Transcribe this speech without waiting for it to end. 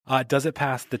Does it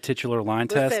pass the titular line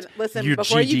test? Listen, you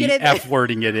before you get in F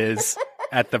wording it is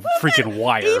at the freaking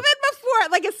wire. Even before,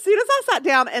 like as soon as I sat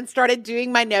down and started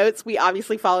doing my notes, we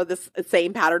obviously follow this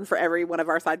same pattern for every one of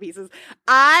our side pieces.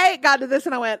 I got to this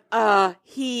and I went,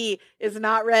 he is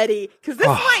not ready. Because this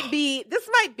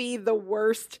might be the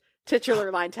worst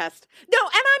titular line test. No,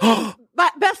 and I mean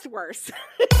best worst.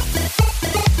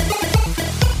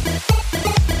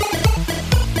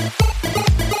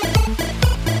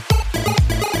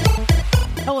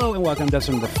 Hello and welcome to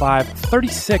episode number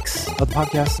 536 of the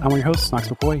podcast. I'm one of your hosts, Knox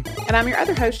McCoy. And I'm your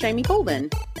other host, Jamie Golden.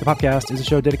 The podcast is a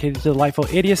show dedicated to delightful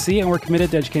idiocy, and we're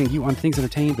committed to educating you on things that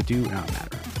entertain but do not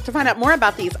matter. To find out more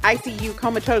about these ICU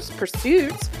comatose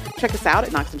pursuits, check us out at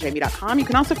knoxandjamie.com. You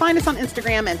can also find us on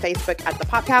Instagram and Facebook at The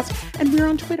Popcast, and we're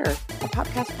on Twitter at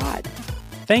PopcastPod.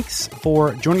 Thanks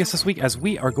for joining us this week as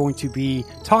we are going to be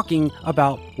talking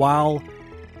about while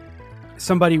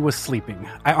somebody was sleeping.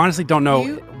 I honestly don't know.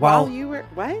 While you were,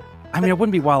 what? I mean, it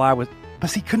wouldn't be while I was,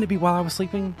 but see, couldn't it be while I was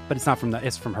sleeping? But it's not from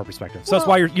it's from her perspective. So that's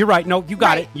why you're right. No, you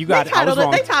got it. You got it. I was wrong.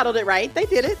 They titled it right. They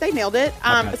did it. They nailed it.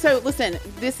 Okay. So listen,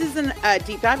 this is a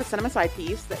deep dive, a cinema side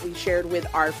piece that we shared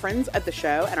with our friends of the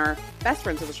show and our best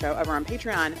friends of the show over on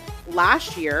Patreon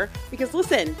last year. Because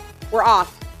listen, we're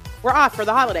off. We're off for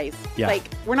the holidays. Yeah. Like,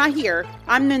 we're not here.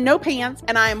 I'm in no pants,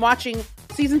 and I am watching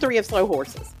season 3 of Slow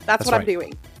Horses. That's what right. I'm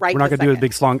doing right. We're not going to do a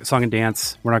big song and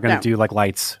dance. We're not going to do like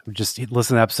lights. Just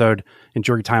listen to the episode,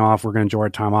 enjoy your time off. We're going to enjoy our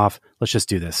time off. Let's just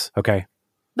do this. Okay.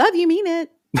 Love you, mean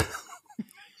it.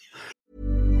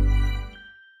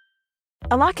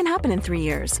 A lot can happen in 3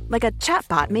 years, like a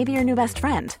chatbot may be your new best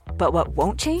friend. But what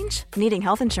won't change? Needing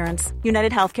health insurance.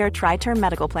 United Healthcare Tri-Term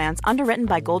Medical Plans, underwritten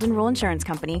by Golden Rule Insurance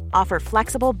Company, offer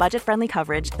flexible, budget-friendly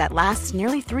coverage that lasts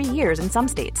nearly 3 years in some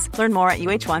states. Learn more at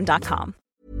uh1.com.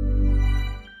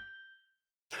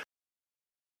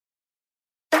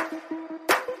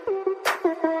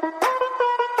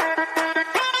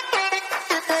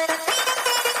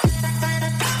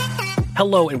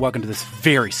 Hello and welcome to this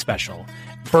very special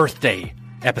birthday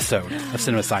episode of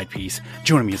Cinema Side Piece.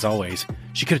 Joining me as always,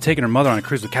 she could have taken her mother on a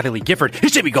cruise with Kathy Lee Gifford.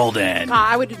 It's Jamie Golden.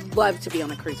 I would love to be on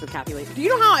a cruise with Kathy Lee. Do you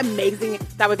know how amazing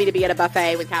that would be to be at a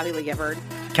buffet with Kathy Lee Gifford?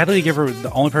 Kathy Lee Gifford,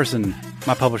 the only person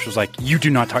my publisher was like, you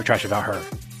do not talk trash about her.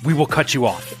 We will cut you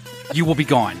off. You will be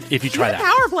gone if you try that. She's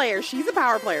a power player. She's a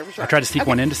power player for sure. I tried to sneak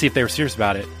one in to see if they were serious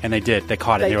about it, and they did. They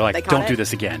caught it. They were like, don't do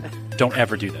this again. Don't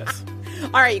ever do this.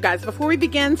 All right, you guys, before we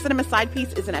begin, Cinema Side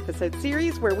Piece is an episode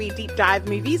series where we deep dive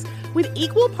movies with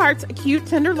equal parts acute,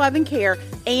 tender love and care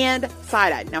and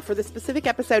side-eye. Now, for this specific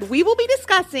episode, we will be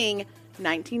discussing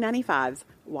 1995's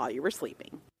While You Were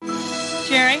Sleeping.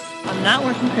 Jerry, I'm not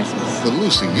working Christmas. But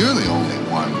Lucy, you're the only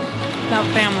one. About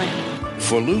family.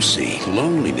 For Lucy,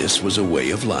 loneliness was a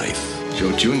way of life.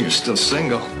 Joe Jr.'s still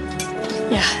single.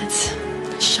 Yeah, it's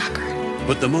a shocker.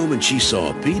 But the moment she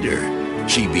saw Peter,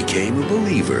 she became a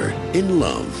believer in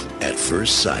love at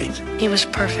first sight. He was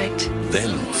perfect.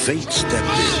 Then fate stepped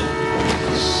in.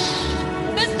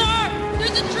 Mister!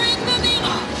 There's a train coming!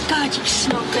 Oh, God, you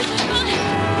smell good.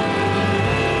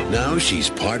 Now she's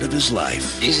part of his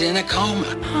life. He's in a coma.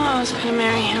 Oh, I was gonna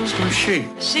marry him. Who's she?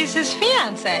 She's his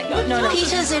fiancée. No.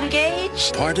 Peter's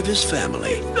engaged. Part of his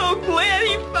family. So glad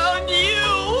he found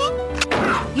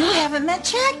you! You haven't met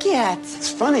Jack yet.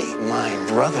 It's funny, my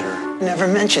brother never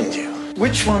mentioned you.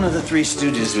 Which one of the three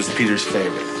Stooges was Peter's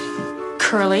favorite?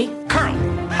 Curly. Carl!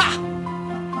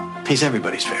 Ha! He's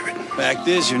everybody's favorite. Fact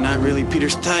is, you're not really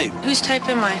Peter's type. Whose type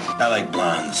am I? I like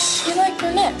blondes. You like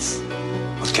brunettes.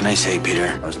 What can I say,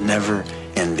 Peter? I was never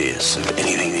envious of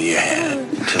anything that you had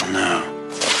until now.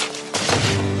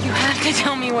 You have to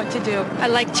tell me what to do. I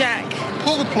like Jack.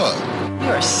 Pull the plug.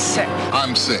 You're sick.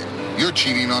 I'm sick. You're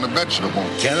cheating on a vegetable.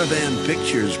 Caravan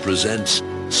Pictures presents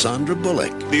Sandra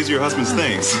Bullock. These are your husband's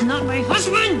things. Not my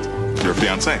husband! Your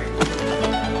fiancé.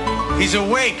 He's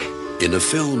awake! In a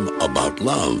film about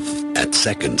love at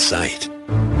second sight.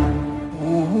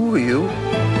 Who are you?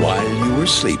 While You Were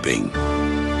Sleeping.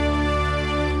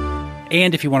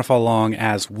 And if you want to follow along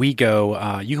as we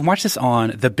go, you can watch this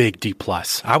on the Big D+.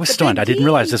 I was stunned. I didn't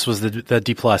realize this was the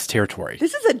D+ territory.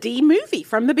 This is a D movie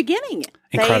from the beginning.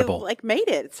 Incredible. They made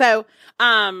it. So,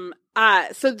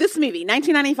 so this movie,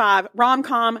 1995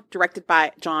 rom-com, directed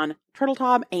by John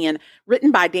Turteltaub and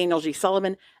written by Daniel G.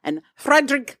 Sullivan and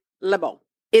Frederick LeBeau.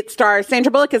 It stars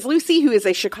Sandra Bullock as Lucy, who is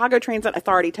a Chicago Transit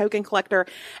Authority token collector,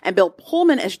 and Bill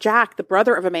Pullman as Jack, the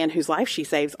brother of a man whose life she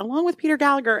saves, along with Peter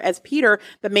Gallagher as Peter,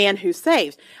 the man who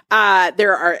saves.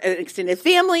 There are an extended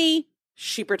family.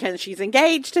 She pretends she's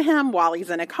engaged to him while he's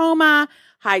in a coma.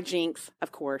 Hijinks,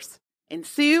 of course,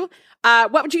 ensue.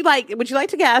 What would you like? Would you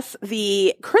like to guess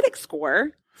the critic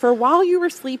score for While You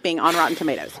Were Sleeping on Rotten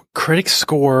Tomatoes? Critic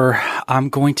score, I'm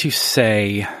going to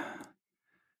say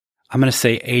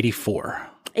 84.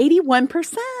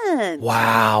 81%.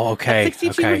 Wow. Okay.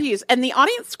 62 reviews. And the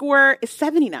audience score is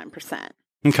 79%.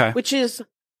 Okay. Which is,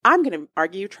 I'm going to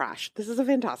argue, trash. This is a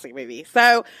fantastic movie.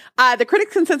 So the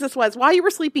critics' consensus was While You Were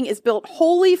Sleeping is built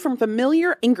wholly from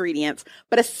familiar ingredients,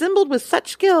 but assembled with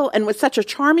such skill and with such a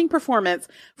charming performance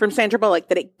from Sandra Bullock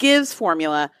that it gives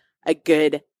Formula a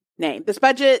good name.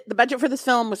 The budget for this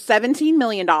film was $17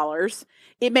 million.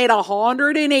 It made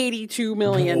 $182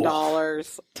 million. 10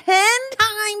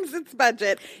 times its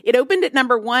budget. It opened at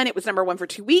number 1. It was number 1 for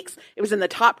 2 weeks. It was in the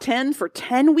top 10 for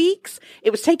 10 weeks.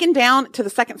 It was taken down to the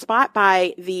second spot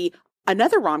by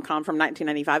another rom-com from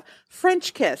 1995,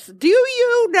 French Kiss. Do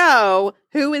you know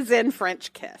who is in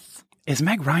French Kiss? Is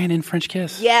Meg Ryan in French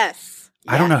Kiss? Yes.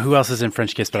 I don't know who else is in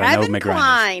French Kiss, but I know Meg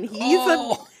Ryan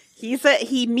is.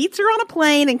 He meets her on a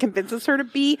plane and convinces her to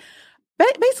be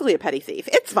basically a petty thief.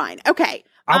 It's fine. Okay.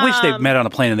 I wish they met on a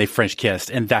plane and they French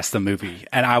kissed, and that's the movie.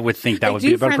 And I would think that would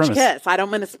be a better premise. Kiss. I don't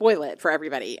want to spoil it for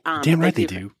everybody. Damn right they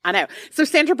do. I know. So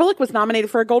Sandra Bullock was nominated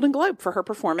for a Golden Globe for her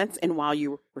performance in While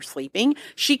You Were Sleeping.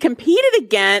 She competed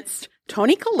against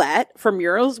Toni Collette for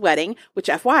Muriel's Wedding, which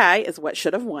FYI is what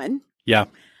should have won. Yeah.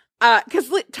 Because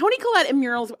Toni Collette in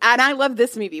Muriel's, and I love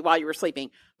this movie, While You Were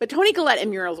Sleeping, but Toni Collette in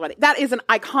Muriel's Wedding, that is an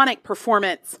iconic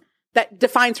performance that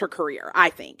defines her career, I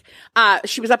think.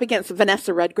 She was up against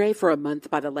Vanessa Redgrave for A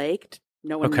Month by the Lake.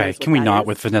 No one knows what can we that not is.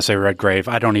 with Vanessa Redgrave?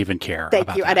 I don't even care.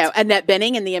 Thank you. That. I know. Annette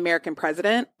Bening in The American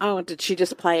President. Oh, did she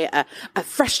just play a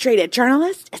frustrated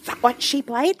journalist? Is that what she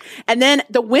played? And then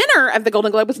the winner of the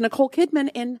Golden Globe was Nicole Kidman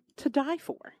in To Die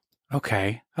For.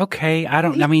 Okay. No, thank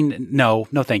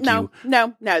you.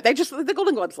 No. The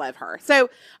Golden Globes love her. So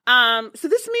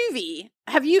this movie,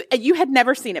 you had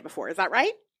never seen it before. Is that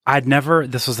right?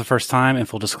 This was the first time, in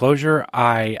full disclosure,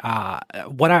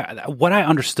 what I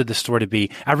understood the story to be,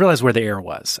 I realized where the error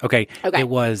was. Okay. It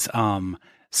was,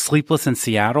 Sleepless in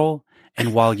Seattle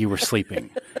and While You Were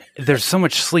Sleeping. There's so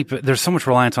much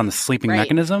reliance on the sleeping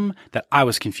mechanism that I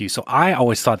was confused. So I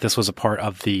always thought this was a part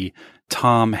of the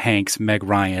Tom Hanks, Meg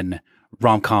Ryan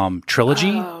rom-com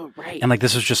trilogy. Oh, right. And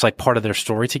this was just part of their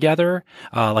story together,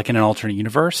 in an alternate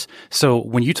universe. So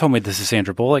when you told me this is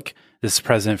Sandra Bullock, this is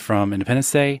President from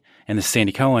Independence Day, and this is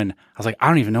Sandy Cohen, I was like, I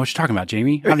don't even know what you're talking about,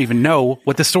 Jamie. I don't even know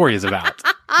what the story is about.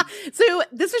 So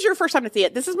this is your first time to see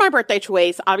it. This is my birthday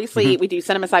choice. Obviously, we do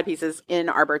Cinema Side Pieces in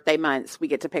our birthday months. We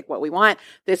get to pick what we want.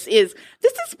 This is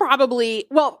probably,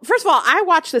 well, first of all, I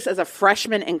watched this as a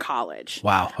freshman in college.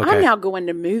 Wow. Okay. I'm now going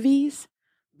to movies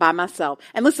by myself.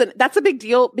 And listen, that's a big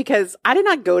deal because I did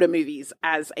not go to movies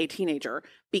as a teenager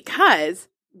because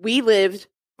we lived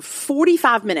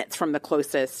 45 minutes from the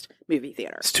closest movie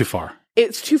theater. It's too far.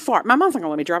 It's too far. My mom's not going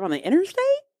to let me drive on the interstate.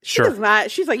 She does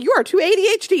not. She's like, you are too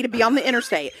ADHD to be on the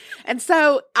interstate. And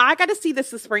so I got to see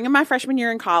this the spring of my freshman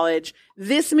year in college.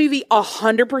 This movie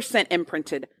 100%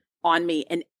 imprinted on me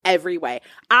in every way.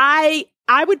 I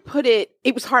would put it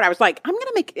was hard. I was like, am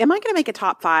I going to make a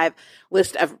top 5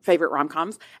 list of favorite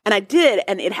rom-coms? And I did.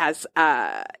 And it has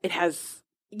 5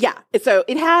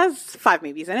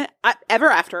 movies in it.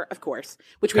 Ever After, of course,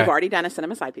 which we've already done a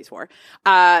Cinema Side Piece for.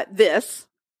 This,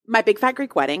 My Big Fat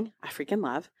Greek Wedding, I freaking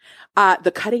love.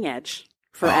 The Cutting Edge,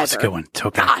 Forever. Oh, it's a good one.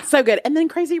 So good. And then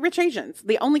Crazy Rich Asians,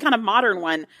 the only kind of modern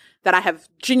one that I have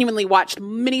genuinely watched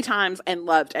many times and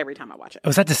loved every time I watch it.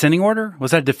 Was that descending order? Was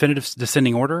that a definitive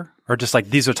descending order? Or just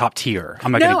these are top tier?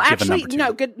 I'm not going to give a number 2.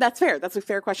 No, good. That's fair. That's a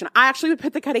fair question. I actually would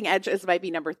put The Cutting Edge as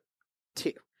maybe number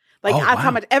 2. That's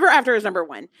how much Ever After is number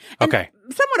 1. And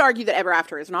some would argue that Ever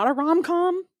After is not a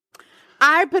rom-com.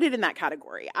 I put it in that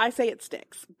category. I say it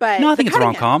sticks, but no, I think it's a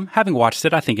rom-com. Having watched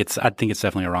it, I think it's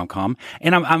definitely a rom-com.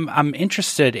 And I'm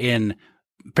interested in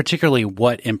particularly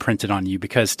what imprinted on you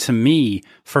because to me,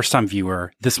 first-time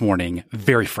viewer this morning,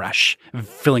 very fresh,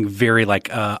 feeling very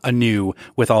anew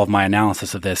with all of my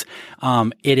analysis of this.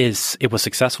 It was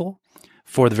successful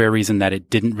for the very reason that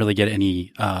it didn't really get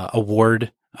any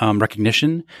award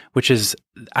recognition, which is,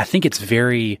 I think it's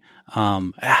very,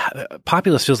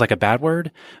 populist feels like a bad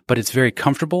word, but it's very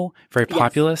comfortable, very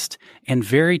populist, and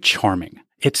very charming.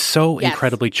 It's so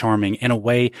incredibly charming in a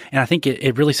way, and I think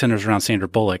it really centers around Sandra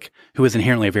Bullock, who is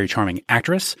inherently a very charming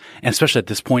actress, and especially at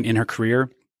this point in her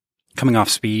career, coming off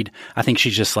Speed, I think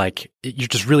she's just you're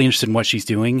just really interested in what she's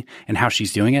doing and how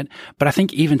she's doing it. But I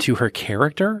think even to her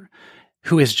character,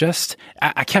 who is just,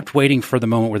 I kept waiting for the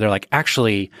moment where they're like,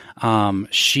 actually,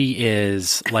 she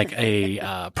is like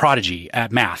a prodigy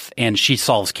at math and she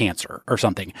solves cancer or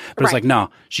something. But it's like, no,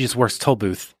 she just works toll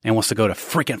booth and wants to go to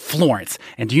freaking Florence.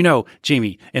 And do you know,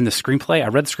 Jamie, in the screenplay, I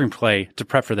read the screenplay to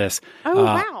prep for this. Oh,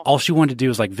 wow. All she wanted to do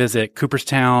was like visit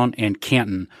Cooperstown and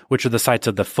Canton, which are the sites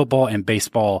of the football and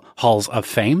baseball halls of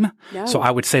fame. No. So I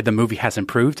would say the movie has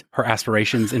improved her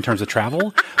aspirations in terms of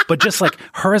travel. But just like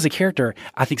her as a character,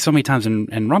 I think so many times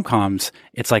in rom-coms,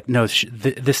 it's like, no,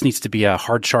 this needs to be a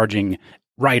hard-charging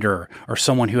writer or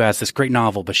someone who has this great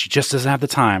novel, but she just doesn't have the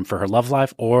time for her love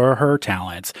life or her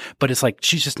talents. But it's like,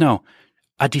 she's just,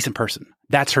 a decent person.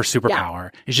 That's her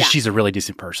superpower. It's just she's a really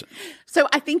decent person. So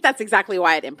I think that's exactly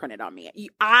why it imprinted on me.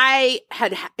 I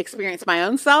had experienced my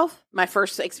own self. My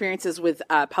first experiences with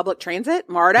public transit,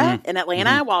 MARTA in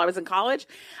Atlanta while I was in college.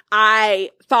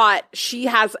 I thought she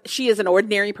is an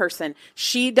ordinary person.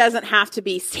 She doesn't have to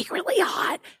be secretly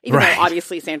hot, even though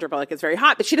obviously Sandra Bullock is very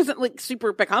hot, but she doesn't like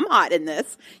super become hot in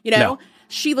this. No.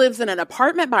 She lives in an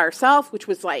apartment by herself, which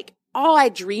was like all I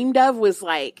dreamed of was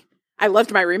like, I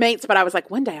loved my roommates, but I was like,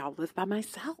 one day I'll live by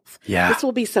myself. Yeah. This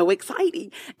will be so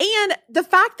exciting. And the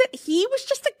fact that he was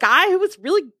just a guy who was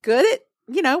really good at,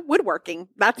 woodworking.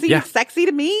 That seemed sexy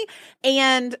to me.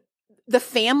 And the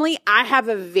family, I have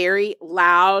a very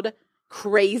loud,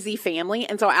 crazy family.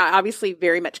 And so I obviously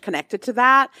very much connected to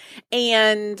that.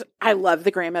 And I love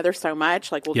the grandmother so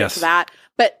much. Like we'll get to that.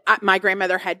 But my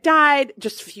grandmother had died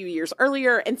just a few years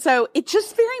earlier. And so it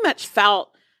just very much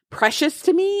felt precious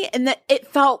to me and that it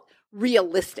felt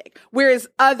realistic. Whereas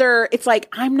it's like,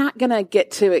 I'm not going to get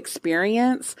to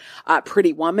experience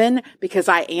Pretty Woman because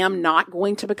I am not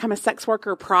going to become a sex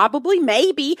worker. Probably,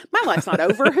 maybe. My life's not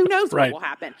over. Who knows what will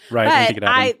happen. Right.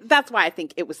 But that's why I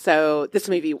think it was this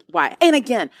movie, why. And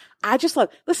again, I just love,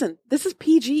 listen, this is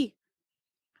PG.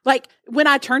 Like when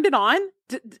I turned it on,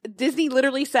 Disney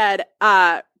literally said,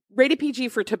 rated PG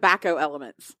for tobacco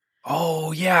elements.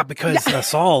 Oh yeah, because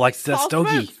Saul likes that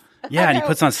stogie. Smith. Yeah, and he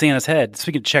puts on Santa's head.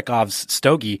 Speaking of Chekhov's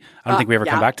stogie, I don't think we ever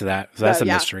come back to that. So that's a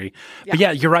mystery. But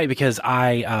yeah, you're right, because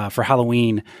I, for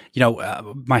Halloween,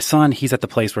 my son, he's at the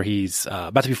place where he's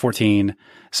about to be 14.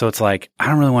 So it's like, I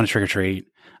don't really want to trick or treat.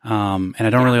 And I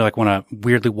don't really want to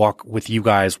weirdly walk with you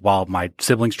guys while my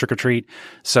siblings trick or treat.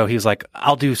 So he was like,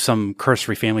 I'll do some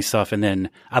cursory family stuff and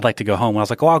then I'd like to go home. And I was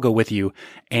like, I'll go with you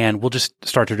and we'll just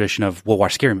start a tradition of we'll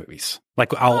watch scary movies.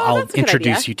 Like I'll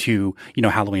introduce you to,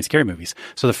 Halloween scary movies.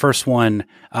 So the first one,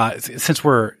 since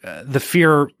we're, the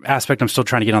fear aspect, I'm still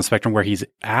trying to get on the spectrum where he's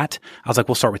at. I was like,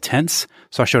 we'll start with Tense.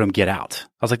 So I showed him Get Out.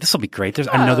 I was like, this will be great.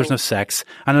 I know there's no sex.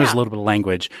 I know there's a little bit of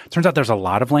language. Turns out there's a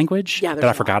lot of language that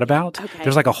I forgot about. Okay.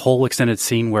 There's like a whole extended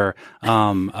scene where,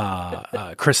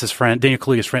 Chris's friend, Daniel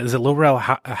Kaluuya's friend, is it Lil Rel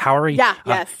Howery? Yeah,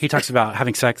 yes. He talks about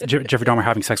having sex, Jeffrey Dahmer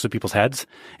having sex with people's heads.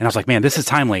 And I was like, man, this is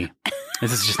timely.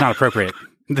 This is just not appropriate.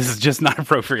 This is just not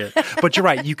appropriate. But you're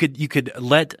right. You could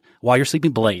let While You're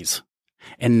Sleeping blaze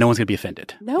and no one's going to be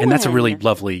offended. And that's a really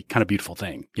lovely, kind of beautiful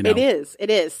thing. It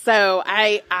is. So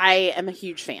I am a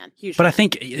huge fan. But I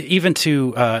think even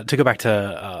to go back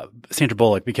to Sandra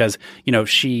Bullock, because,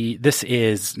 this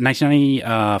is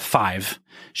 1995.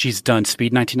 She's done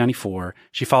Speed 1994.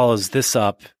 She follows this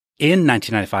up in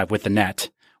 1995 with The Net,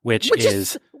 which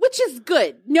is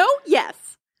good. No, yes.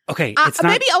 Okay, it's not,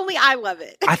 maybe only I love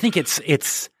it. I think it's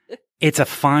a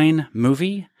fine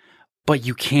movie, but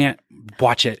you can't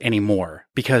watch it anymore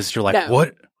because you're like,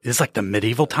 what? It's like the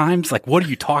medieval times? Like, what are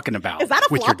you talking about? Is that a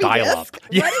with your floppy dial-up? disk?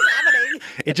 Yeah. What is happening?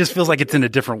 It just feels like it's in a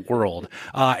different world.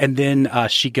 And then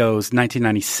she goes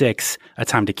 1996, A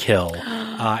Time to Kill.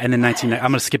 And then I'm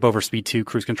going to skip over Speed 2,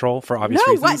 Cruise Control for obvious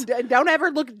reasons. Don't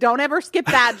ever skip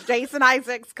that. Jason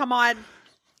Isaacs, come on.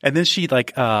 And then she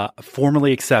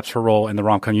formally accepts her role in the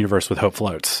rom-com universe with Hope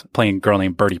Floats, playing a girl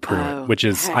named Bertie Pruitt, which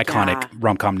is iconic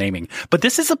rom-com naming. But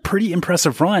this is a pretty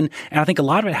impressive run, and I think a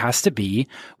lot of it has to be,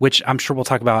 which I'm sure we'll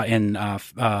talk about in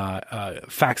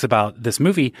facts about this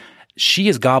movie. She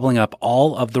is gobbling up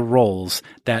all of the roles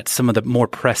that some of the more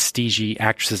prestige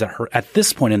actresses at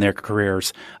this point in their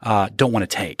careers don't want to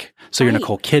take. So you're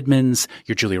Nicole Kidman's,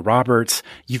 you're Julia Roberts,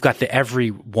 you've got the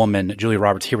every woman Julia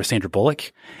Roberts here with Sandra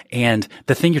Bullock, and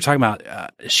the thing you're talking about,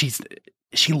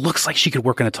 she looks like she could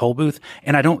work in a toll booth.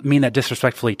 And I don't mean that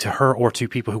disrespectfully to her or to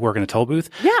people who work in a toll booth.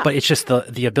 Yeah. But it's just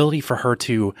the ability for her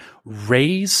to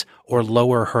raise or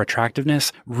lower her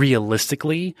attractiveness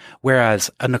realistically. Whereas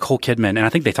a Nicole Kidman, and I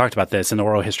think they talked about this in the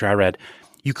oral history I read,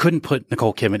 you couldn't put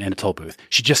Nicole Kidman in a toll booth.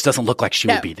 She just doesn't look like she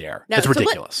would be there. It's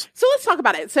ridiculous. So let's talk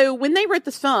about it. So when they wrote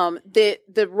this film,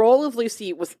 the role of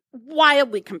Lucy was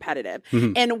wildly competitive.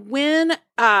 Mm-hmm. And when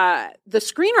the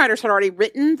screenwriters had already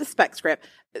written the spec script,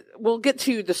 we'll get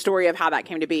to the story of how that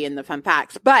came to be in the fun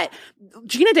facts. But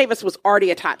Gina Davis was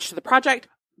already attached to the project,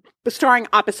 starring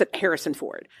opposite Harrison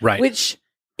Ford, right? Which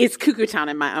is cuckoo town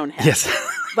in my own head. Yes,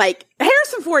 like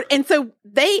Harrison Ford, and so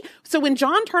when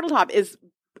John Turteltaub is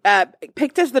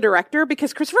picked as the director,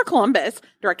 because Christopher Columbus,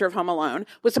 director of Home Alone,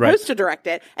 was supposed to direct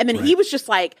it, and then he was just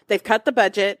like, they've cut the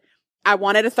budget. I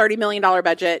wanted a $30 million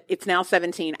budget. It's now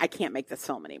 17. I can't make this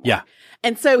film anymore. Yeah.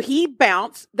 And so he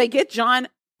bounced. They get John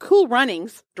Cool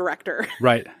Runnings, director.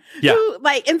 Right. Yeah. Who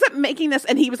ends up making this.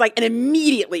 And he was like, and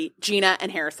immediately Gina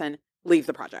and Harrison leave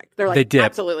the project. They're like, they did.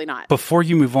 Absolutely not. Before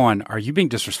you move on, are you being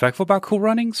disrespectful about Cool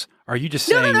Runnings? Are you just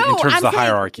saying in terms of the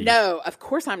hierarchy? No, of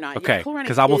course I'm not. Okay,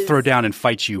 because I will throw down and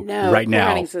fight you right now. Cool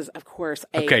Runnings is, of course,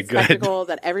 a spectacle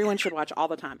that everyone should watch all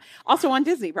the time. Also on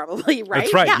Disney, probably, right?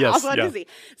 That's right, yeah, yes. Also on Disney.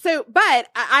 So, but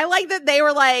I like that they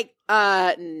were like,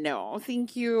 no,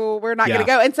 thank you. We're not going to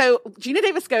go. And so Gina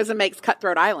Davis goes and makes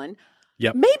Cutthroat Island.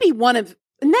 Yep. Maybe one of,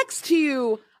 next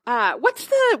to, what's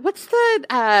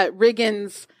the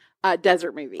Riggins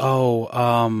desert movie? Oh,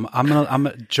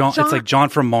 John. It's like John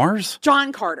from Mars.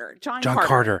 John Carter. John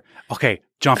Carter. Okay,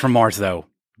 John from Mars though.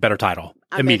 Better title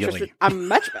immediately. I'm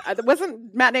much better.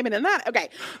 Wasn't Matt Damon in that? Okay,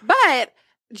 but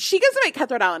she goes to make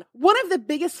Cutthroat Island, one of the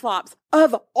biggest flops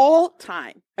of all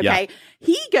time. Okay,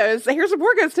 Harrison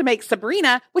Ford goes to make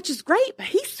Sabrina, which is great, but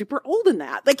he's super old in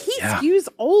that. Like he skews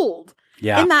old.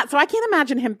 Yeah. In that. So I can't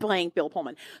imagine him playing Bill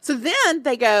Pullman. So then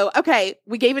they go, okay,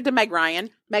 we gave it to Meg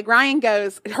Ryan. Meg Ryan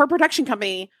goes, her production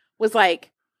company was like,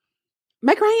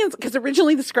 Meg Ryan's, because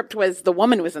originally the script was the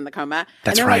woman was in the coma.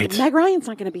 That's and right. Like, Meg Ryan's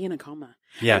not going to be in a coma.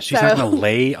 Yeah, she's not going to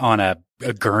lay on a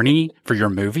gurney for your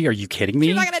movie. Are you kidding me?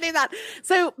 She's not going to do that.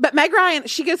 So, but Meg Ryan,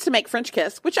 she goes to make French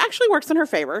Kiss, which actually works in her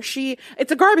favor.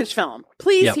 It's a garbage film.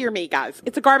 Please hear me, guys.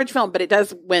 It's a garbage film, but it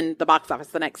does win the box office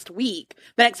the next 2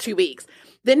 weeks.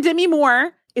 Then Demi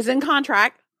Moore is in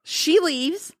contract. She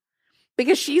leaves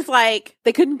because she's like,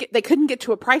 they couldn't get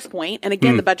to a price point. And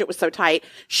again, the budget was so tight.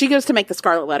 She goes to make The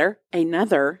Scarlet Letter,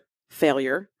 another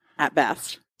failure at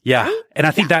best. Yeah. Right? And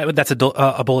I think that's a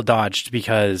bullet dodged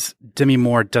because Demi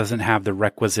Moore doesn't have the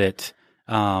requisite,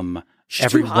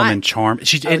 every woman charm.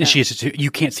 You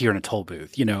can't see her in a toll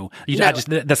booth,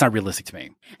 that's not realistic to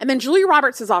me. And then Julia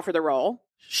Roberts is offered the role.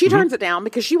 She turns it down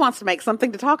because she wants to make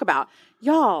something to talk about.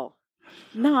 Y'all,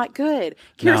 not good.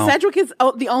 Kira Sedgwick is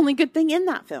the only good thing in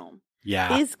that film.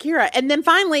 Yeah. Is Kira. And then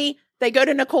finally, they go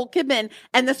to Nicole Kidman,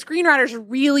 and the screenwriters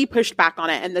really pushed back on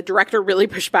it, and the director really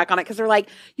pushed back on it because they're like,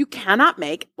 you cannot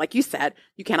make, like you said,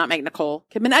 Nicole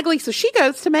Kidman ugly. So she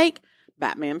goes to make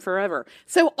Batman Forever.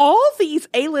 So all these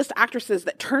A-list actresses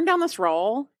that turned down this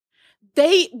role,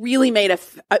 they really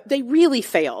they really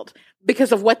failed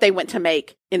because of what they went to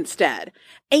make instead.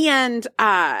 And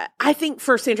I think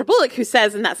for Sandra Bullock, who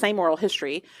says in that same oral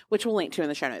history, which we'll link to in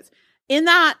the show notes, in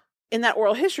that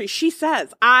oral history, she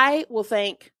says, I will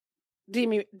thank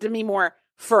Demi Moore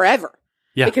forever.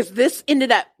 Yeah. Because this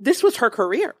was her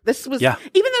career. This was, even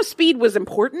though Speed was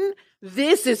important,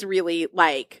 this is really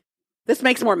like, this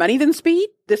makes more money than Speed.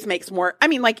 This makes more,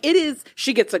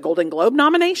 she gets a Golden Globe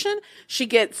nomination.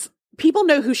 People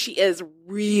know who she is,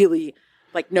 really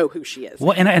know who she is.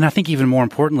 Well, and I think even more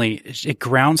importantly, it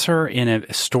grounds her in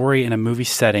a story in a movie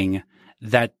setting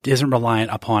that isn't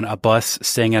reliant upon a bus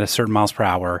staying at a certain miles per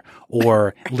hour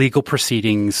or legal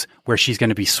proceedings where she's going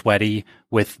to be sweaty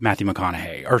with Matthew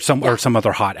McConaughey or some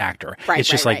other hot actor. It's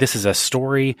just this is a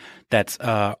story that's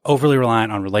overly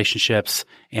reliant on relationships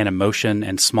and emotion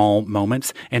and small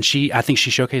moments. And I think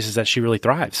she showcases that she really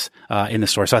thrives in the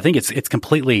story. So I think it's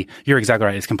completely, you're exactly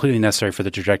right. It's completely necessary for the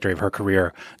trajectory of her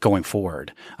career going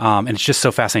forward. And it's just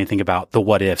so fascinating to think about the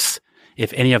what ifs.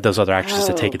 If any of those other actresses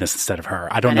had taken this instead of her,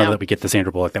 I don't know that we get the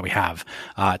Sandra Bullock that we have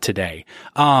today.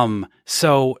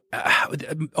 So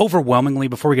overwhelmingly,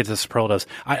 before we get to the superlatives,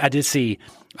 I did see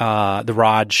the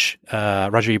Roger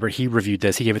Ebert. He reviewed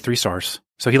this. He gave it 3 stars.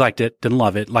 So he liked it, didn't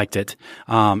love it, liked it.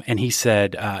 And he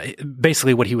said,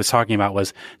 basically what he was talking about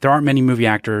was there aren't many movie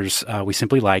actors we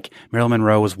simply like. Marilyn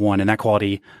Monroe was one, and that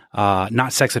quality,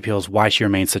 not sex appeal, is why she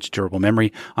remains such a durable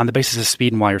memory. On the basis of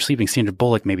Speed and While You're Sleeping, Sandra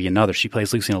Bullock may be another. She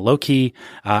plays Lucy in a low-key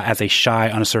as a shy,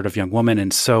 unassertive young woman.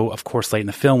 And so, of course, late in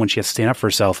the film, when she has to stand up for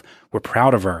herself, we're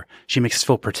proud of her. She makes us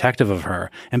feel protective of her.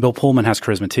 And Bill Pullman has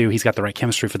charisma too. He's got the right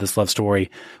chemistry for this love story,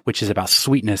 which is about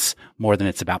sweetness more than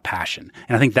it's about passion.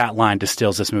 And I think that line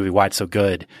distills this movie why it's so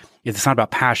good. It's not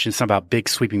about passion. It's not about big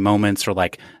sweeping moments or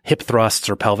like hip thrusts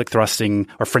or pelvic thrusting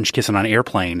or French kissing on an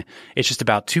airplane. It's just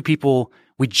about 2 people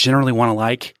we generally want to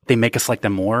like. They make us like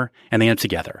them more and they end up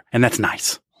together. And that's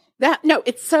nice. No,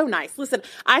 it's so nice. Listen,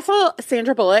 I saw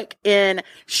Sandra Bullock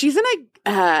she's in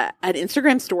an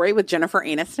Instagram story with Jennifer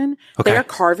Aniston. Okay. They're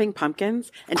carving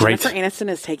pumpkins, and Great. Jennifer Aniston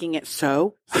is taking it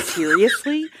so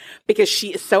seriously because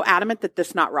she is so adamant that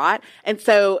this not rot. And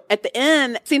so at the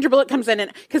end, Sandra Bullock comes in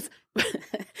and because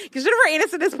Jennifer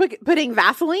Aniston is putting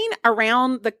Vaseline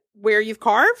around where you've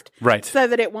carved, Right. so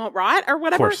that it won't rot or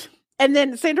whatever. Of course. And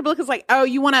then Sandra Bullock is like, "Oh,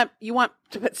 you want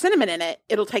to put cinnamon in it?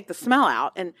 It'll take the smell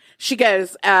out." And she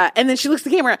goes, and then she looks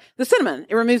at the camera. The cinnamon,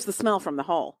 it removes the smell from the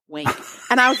whole. Wink.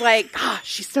 And I was like, "Gosh,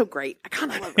 she's so great. I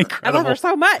kind of love her. Incredible. I love her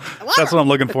so much. I love That's her." what I'm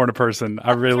looking for in a person.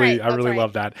 I really right.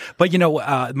 love that. But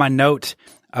my note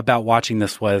about watching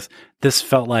this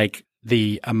felt like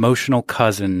the emotional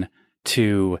cousin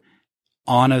to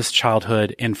Anna's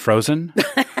childhood in Frozen.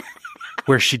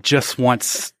 Where she just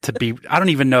wants to be, I don't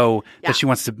even know that she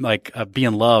wants to be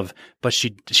in love, but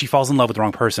she falls in love with the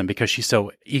wrong person because she's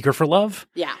so eager for love.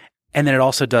 Yeah. And then it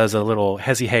also does a little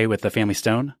Hezzy Hay with the Family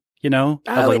Stone, of like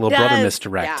a little brother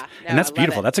misdirect. Yeah. No, and that's I love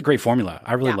beautiful. it. That's a great formula.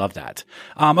 I really love that.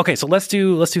 Okay. So let's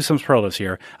do some superlatives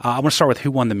here. I want to start with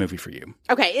who won the movie for you.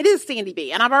 Okay, it is Sandy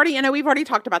B. And we've already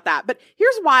talked about that, but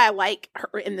here's why I like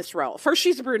her in this role. First,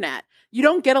 she's a brunette. You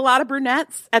don't get a lot of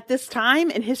brunettes at this time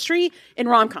in history in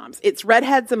rom-coms. It's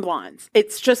redheads and blondes.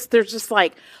 It's just, there's just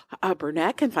like, a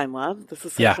brunette can find love. This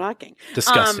is so shocking.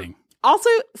 Disgusting. Also,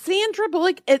 Sandra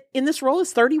Bullock in this role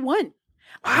is 31. Wow.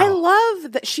 I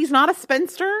love that she's not a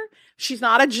spinster. She's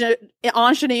not a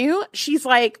ingenue. She's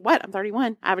like, what? I'm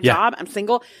 31. I have a job. I'm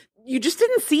single. You just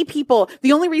didn't see people.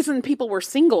 The only reason people were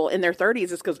single in their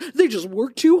 30s is because they just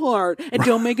work too hard and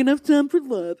don't make enough time for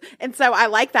love. And so I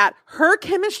like that. Her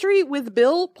chemistry with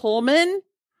Bill Pullman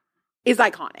is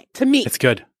iconic to me. It's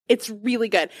good. It's really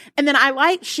good. And then I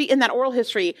like in that oral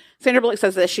history, Sandra Bullock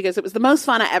says this. She goes, "It was the most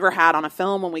fun I ever had on a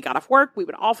film. When we got off work, we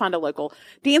would all find a local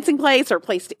dancing place or a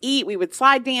place to eat. We would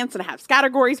slide dance and have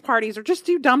scattergories parties or just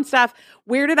do dumb stuff.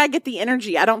 Where did I get the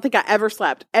energy? I don't think I ever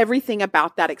slept. Everything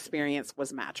about that experience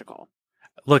was magical."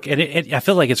 Look, and I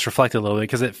feel like it's reflected a little bit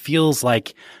because it feels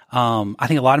like I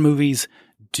think a lot of movies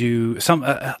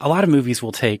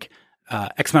will take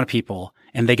X amount of people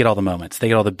and they get all the moments. They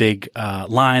get all the big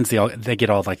lines. They get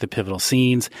all like the pivotal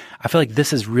scenes. I feel like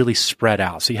this is really spread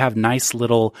out. So you have nice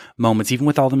little moments, even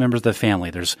with all the members of the family.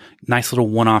 There's nice little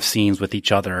one-off scenes with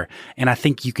each other, and I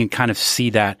think you can kind of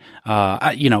see that.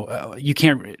 You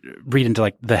can't read into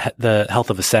like the health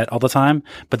of a set all the time,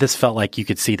 but this felt like you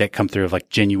could see that come through of like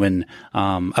genuine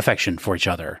affection for each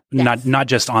other, not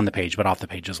just on the page but off the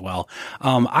page as well.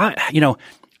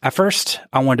 At first,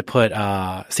 I wanted to put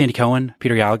Sandy Cohen,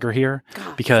 Peter Gallagher here,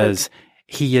 because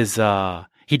he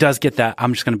does get that.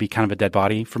 I'm just going to be kind of a dead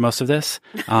body for most of this.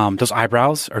 Those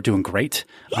eyebrows are doing great.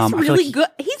 He's really good.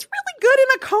 He's really good in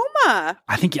a coma.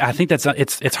 I think that's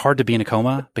it's hard to be in a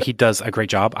coma, but he does a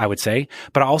great job, I would say.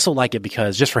 But I also like it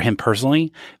because just for him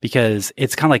personally, because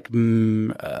it's kind of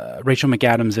like Rachel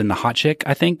McAdams in The Hot Chick,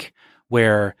 I think,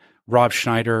 where Rob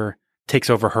Schneider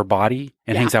takes over her body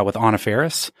and hangs out with Anna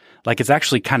Faris. Like, it's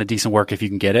actually kind of decent work if you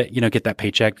can get it, get that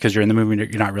paycheck because you're in the movie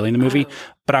and you're not really in the movie.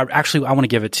 But I want to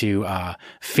give it to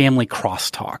family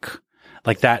crosstalk,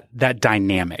 like that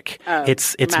dynamic.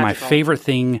 It's magical. My favorite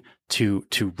thing to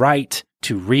write,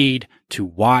 to read, to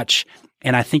watch.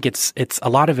 And I think it's a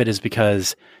lot of it is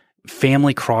because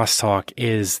family crosstalk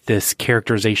is this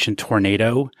characterization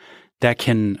tornado that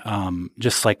can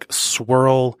just like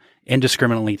swirl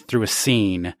indiscriminately through a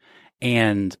scene.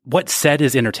 And what's said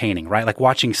is entertaining, right? Like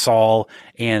watching Saul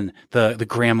and the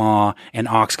grandma and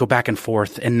Ox go back and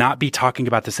forth and not be talking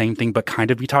about the same thing, but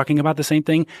kind of be talking about the same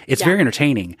thing. It's very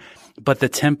entertaining. But the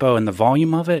tempo and the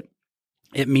volume of it,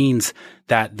 it means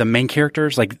that the main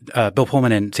characters, like Bill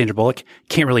Pullman and Sandra Bullock,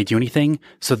 can't really do anything.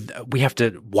 So we have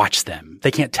to watch them.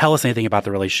 They can't tell us anything about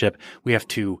the relationship. We have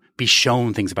to be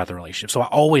shown things about the relationship. So I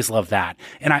always love that.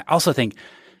 And I also think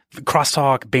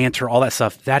crosstalk, banter, all that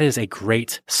stuff, that is a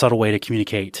great subtle way to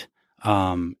communicate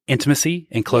intimacy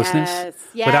and closeness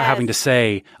without having to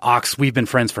say, Ox, we've been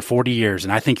friends for 40 years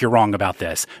and I think you're wrong about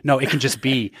this. No, it can just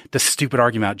be the stupid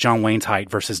argument about John Wayne's height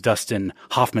versus Dustin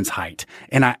Hoffman's height.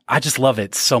 And I just love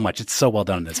it so much. It's so well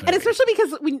done in this movie. And especially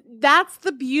because that's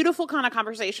the beautiful kind of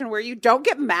conversation where you don't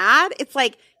get mad. It's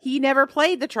like, he never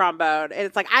played the trombone. And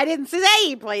it's like, I didn't say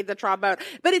he played the trombone.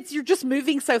 But you're just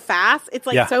moving so fast. It's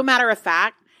like so matter of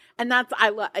fact. And that's, I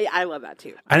love that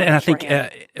too. And I think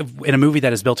in a movie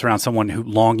that is built around someone who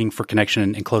longing for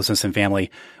connection and closeness and family,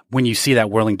 when you see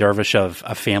that whirling dervish of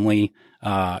a family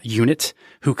unit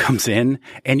who comes in,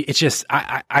 and it's just,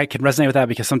 I can resonate with that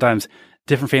because sometimes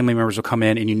different family members will come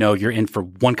in and you're in for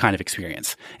one kind of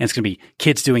experience. And it's going to be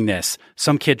kids doing this,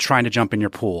 some kid trying to jump in your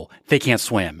pool. They can't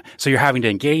swim. So you're having to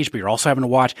engage, but you're also having to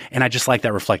watch. And I just like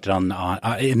that reflected on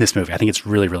in this movie. I think it's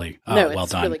really, really well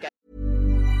done. Really good.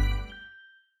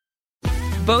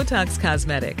 Botox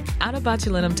Cosmetic, out of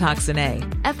botulinum toxin A,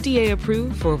 FDA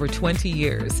approved for over 20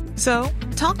 years. So,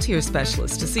 talk to your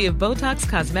specialist to see if Botox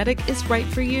Cosmetic is right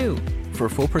for you. For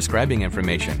full prescribing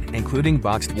information, including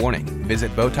boxed warning,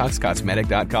 visit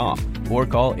BotoxCosmetic.com or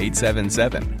call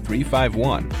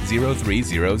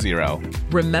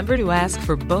 877-351-0300. Remember to ask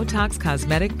for Botox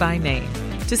Cosmetic by name.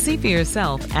 To see for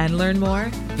yourself and learn more,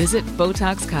 visit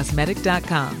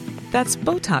BotoxCosmetic.com. That's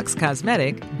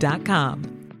BotoxCosmetic.com.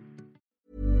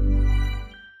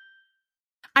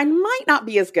 I might not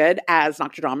be as good as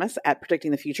Nostradamus at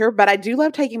predicting the future, but I do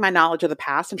love taking my knowledge of the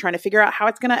past and trying to figure out how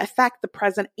it's going to affect the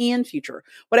present and future.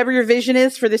 Whatever your vision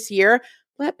is for this year,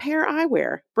 let Pair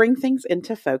Eyewear bring things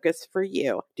into focus for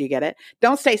you. Do you get it?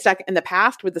 Don't stay stuck in the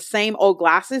past with the same old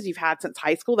glasses you've had since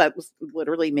high school. That was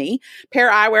literally me.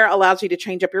 Pair Eyewear allows you to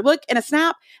change up your look in a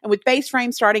snap, and with base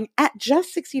frames starting at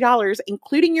just $60,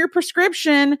 including your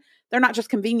prescription, they're not just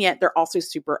convenient, they're also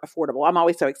super affordable. I'm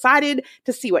always so excited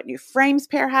to see what new frames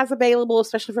Pair has available,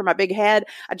 especially for my big head.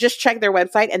 I just checked their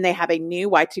website and they have a new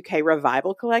Y2K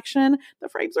Revival collection. The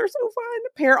frames are so fun.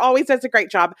 Pair always does a great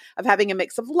job of having a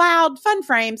mix of loud, fun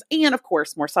frames and, of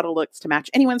course, more subtle looks to match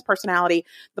anyone's personality.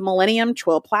 The Millennium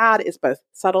Twill Plaid is both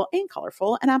subtle and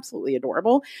colorful and absolutely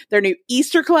adorable. Their new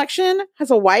Easter collection has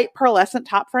a white pearlescent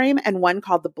top frame and one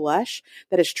called the Blush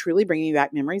that is truly bringing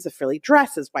back memories of frilly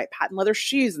dresses, white patent leather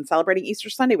shoes, and celebrating Easter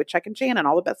Sunday with Chuck and Jan in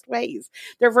all the best ways.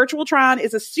 Their virtual try-on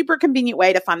is a super convenient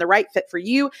way to find the right fit for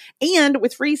you, and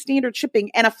with free standard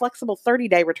shipping and a flexible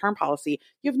 30-day return policy,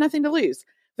 you have nothing to lose.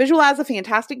 Visualize a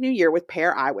fantastic new year with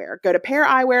Pair Eyewear. Go to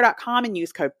paireyewear.com and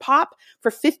use code POP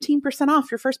for 15% off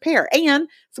your first pair, and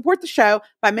support the show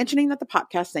by mentioning that the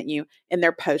podcast sent you in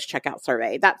their post-checkout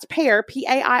survey. That's Pair,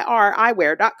 P-A-I-R,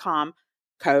 eyewear.com,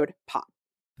 code POP.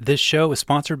 This show is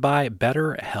sponsored by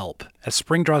BetterHelp. As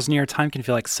spring draws near, time can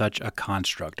feel like such a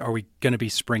construct. Are we going to be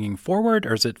springing forward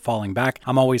or is it falling back?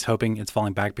 I'm always hoping it's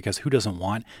falling back because who doesn't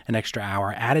want an extra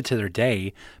hour added to their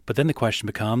day? But then the question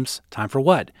becomes, time for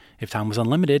what? If time was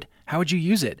unlimited, how would you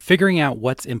use it? Figuring out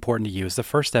what's important to you is the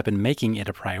first step in making it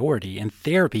a priority, and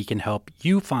therapy can help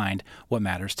you find what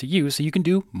matters to you so you can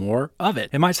do more of it.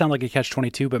 It might sound like a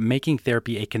catch-22, but making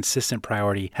therapy a consistent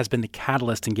priority has been the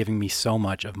catalyst in giving me so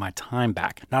much of my time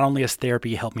back. Not only has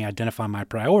therapy helped me identify my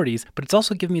priorities, but it's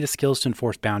also given me the skills to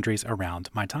enforce boundaries around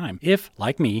my time. If,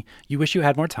 like me, you wish you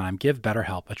had more time, give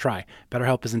BetterHelp a try.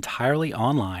 BetterHelp is entirely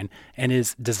online and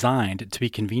is designed to be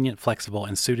convenient, flexible,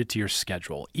 and suited to your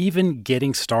schedule. Even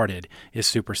getting started is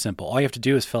super simple. All you have to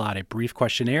do is fill out a brief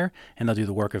questionnaire, and they'll do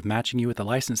the work of matching you with a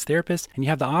licensed therapist, and you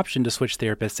have the option to switch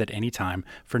therapists at any time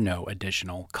for no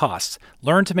additional costs.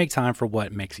 Learn to make time for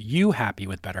what makes you happy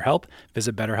with BetterHelp.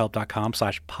 Visit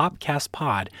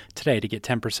BetterHelp.com/PopcastPod today to get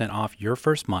 10% off your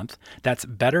first month. That's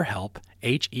BetterHelp,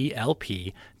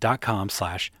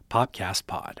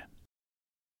 HELP.com/PopcastPod.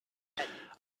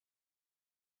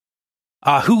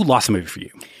 Who lost a movie for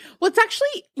you? Well, it's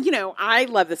actually, I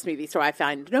love this movie, so I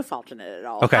find no fault in it at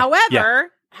all. Okay.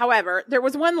 However, there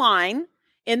was one line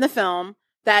in the film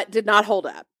that did not hold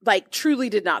up, like truly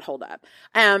did not hold up.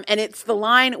 And it's the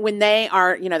line when they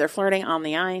are, they're flirting on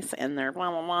the ice and they're blah,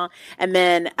 blah, blah. And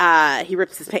then, he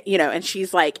rips his pants, and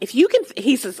she's like,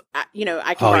 he says, I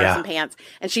can borrow some pants.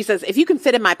 And she says, if you can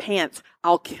fit in my pants,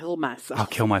 I'll kill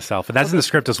myself. And that's in the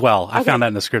script as well. I found that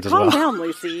in the script as well. Calm down,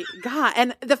 Lucy. God.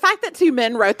 And the fact that two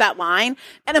men wrote that line,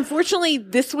 and unfortunately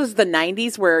this was the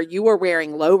 90s where you were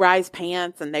wearing low-rise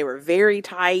pants and they were very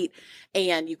tight.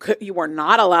 And you were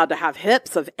not allowed to have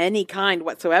hips of any kind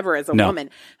whatsoever as a woman.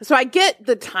 So I get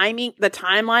the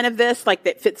timeline of this, like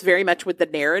that fits very much with the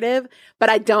narrative, but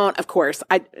I don't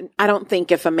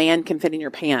think if a man can fit in your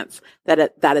pants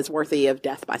that is worthy of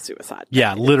death by suicide.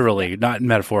 Yeah, literally, not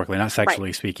metaphorically, not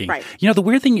sexually speaking. Right. The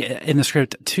weird thing in the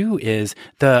script too is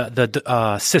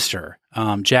the sister,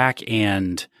 Jack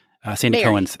and Sandy Mary.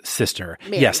 Cohen's sister.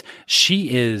 Mary. Yes,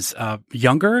 she is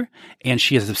younger and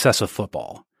she is obsessed with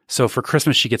football. So for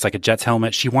Christmas, she gets like a Jets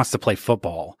helmet. She wants to play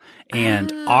football.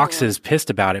 And Ox is pissed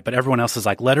about it, but everyone else is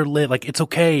like, let her live. Like, it's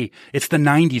okay. It's the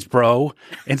 90s, bro.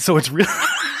 And so it's really,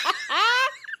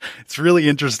 it's really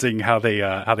interesting how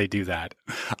they do that.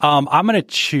 I'm going to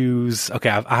choose, okay,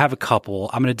 I have a couple.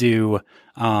 I'm going to do,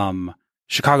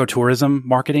 Chicago tourism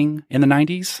marketing in the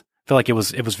 90s. I feel like it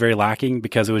was very lacking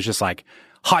because it was just like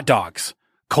hot dogs,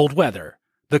 cold weather,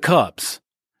 the Cubs,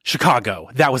 Chicago.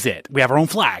 That was it. We have our own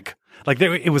flag. Like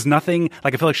it was nothing.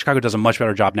 Like I feel like Chicago does a much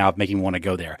better job now of making me want to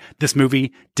go there. This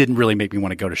movie didn't really make me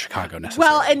want to go to Chicago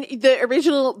necessarily. Well, and the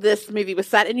original, this movie was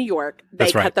set in New York. They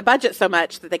That's right. cut the budget so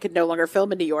much that they could no longer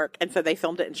film in New York. And so they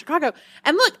filmed it in Chicago.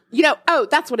 And look,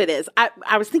 that's what it is.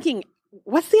 I was thinking,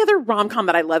 what's the other rom-com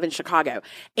that I love in Chicago?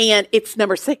 And it's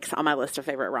number 6 on my list of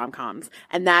favorite rom-coms.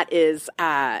 And that is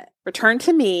Return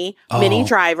to Me, Minnie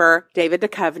Driver, David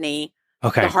Duchovny,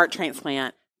 The Heart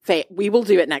Transplant. We will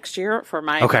do it next year for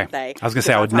my birthday. I was going to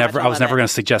say, I was never going to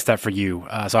suggest that for you.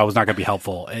 So I was not going to be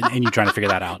helpful in you trying to figure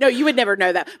that out. No, you would never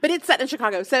know that. But it's set in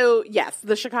Chicago. So yes,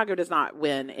 the Chicago does not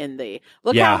win in the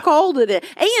look how cold it is.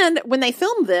 And when they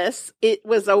filmed this, it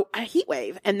was a heat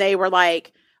wave. And they were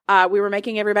like, we were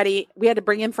making everybody, we had to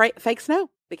bring in fake snow.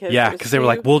 Because they were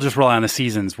like, we'll just rely on the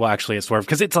seasons. Well, actually, it's sort of,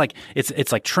 because it's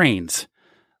like trains,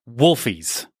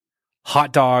 Wolfies,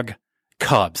 hot dog,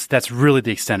 Cubs. That's really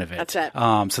the extent of it. That's it.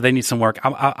 So they need some work.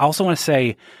 I also want to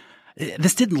say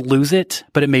this didn't lose it,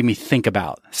 but it made me think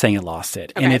about saying it lost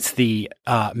it. Okay. And it's the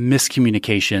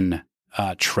miscommunication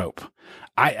trope.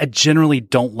 I generally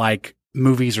don't like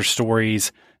movies or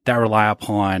stories that rely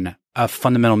upon a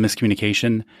fundamental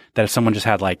miscommunication, that if someone just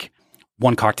had like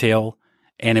one cocktail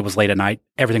and it was late at night,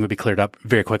 everything would be cleared up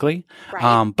very quickly.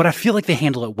 Right. But I feel like they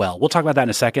handle it well. We'll talk about that in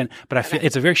a second, but I feel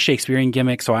it's a very Shakespearean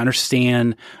gimmick. So I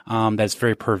understand that it's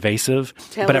very pervasive.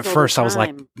 But at first I was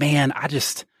like, man,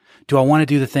 do I want to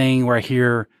do the thing where I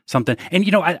hear something?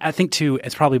 And, I think too,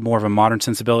 it's probably more of a modern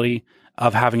sensibility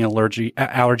of having an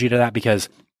allergy to that, because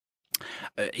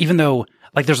even though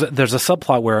like there's a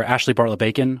subplot where Ashley Bartlett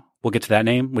Bacon, we'll get to that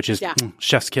name, which is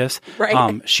Chef's Kiss.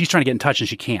 Right. She's trying to get in touch and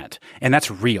she can't. And that's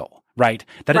real. Right.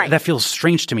 That feels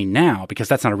strange to me now, because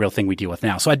that's not a real thing we deal with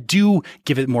now. So I do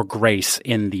give it more grace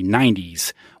in the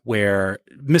 90s, where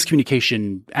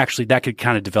miscommunication actually that could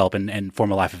kind of develop and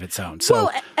form a life of its own. So,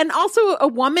 well, and also a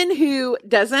woman who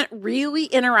doesn't really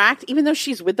interact, even though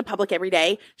she's with the public every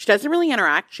day, she doesn't really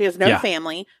interact. She has no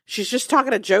family. She's just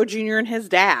talking to Joe Jr. and his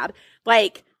dad.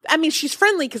 Like, I mean, she's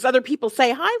friendly because other people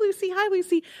say, hi,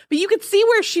 Lucy. But you could see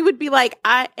where she would be like,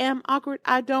 I am awkward.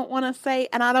 I don't want to say,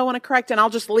 and I don't want to correct, and I'll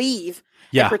just leave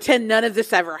and pretend none of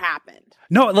this ever happened.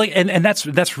 No, like, and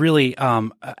that's really,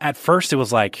 at first it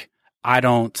was like, I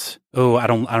don't know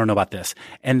about this.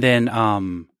 And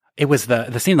then, it was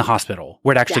the scene in the hospital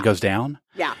where it actually goes down.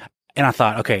 Yeah. And I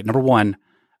thought, okay, number one,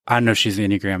 I know she's the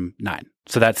Enneagram 9.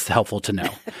 So that's helpful to know.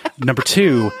 Number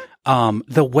 2,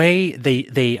 the way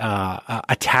they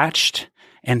attached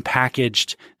and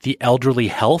packaged the elderly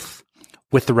health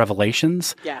with the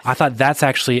revelations, I thought that's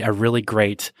actually a really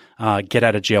great get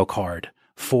out of jail card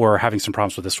for having some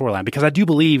problems with the storyline, because I do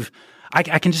believe I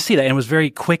can just see that. And it was very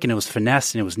quick, and it was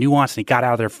finessed, and it was nuanced, and it got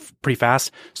out of there pretty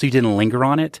fast, so you didn't linger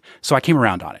on it. So I came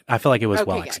around on it. I feel like it was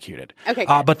well executed. Okay,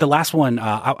 but the last one,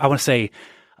 I want to say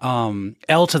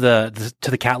L to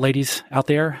the cat ladies out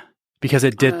there, because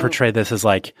it did portray this as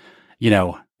like,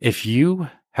 if you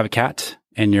have a cat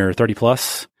and you're 30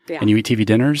 plus and you eat TV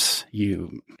dinners,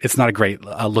 it's not a great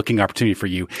looking opportunity for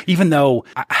you. Even though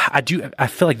I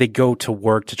feel like they go to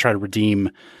work to try to redeem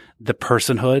the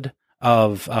personhood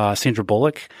of Sandra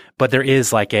Bullock, but there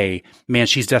is like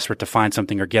she's desperate to find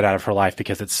something or get out of her life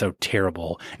because it's so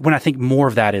terrible. When I think more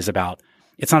of that is about,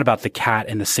 it's not about the cat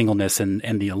and the singleness and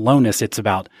the aloneness, it's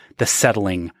about the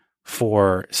settling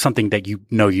for something that you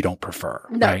don't prefer.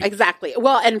 No, right? Exactly.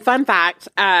 Well, and fun fact,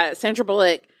 Sandra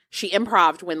Bullock, she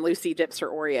improv'd when Lucy dips her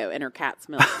Oreo in her cat's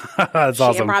milk. That's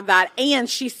awesome. She improv'd that. And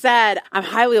she said, I'm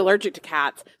highly allergic to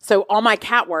cats, so all my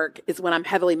cat work is when I'm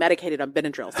heavily medicated on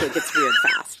Benadryl, so it gets weird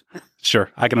fast.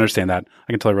 Sure. I can understand that.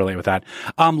 I can totally relate with that.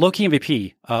 Low-key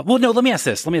MVP. Well, no, let me ask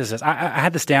this. I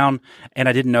had this down and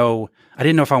I didn't know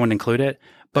if I wanted to include it,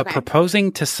 but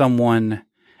proposing to someone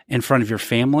in front of your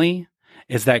family,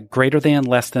 is that greater than,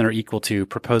 less than, or equal to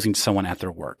proposing to someone at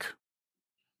their work?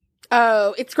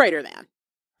 Oh, it's greater than.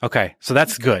 Okay. So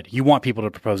that's good. You want people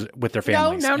to propose with their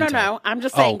families. No. I'm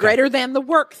just saying greater than the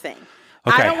work thing.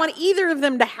 Okay. I don't want either of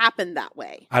them to happen that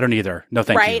way. I don't either. No,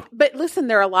 thank you. Right? But listen,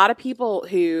 there are a lot of people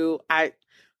who I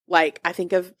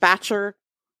think of Bachelor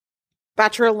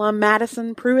alum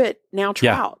Madison Pruitt, now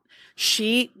Trout. Yeah.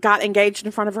 She got engaged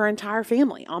in front of her entire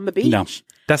family on the beach. No.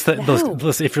 That's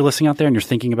listen, if you're listening out there and you're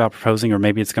thinking about proposing, or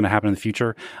maybe it's going to happen in the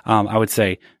future, I would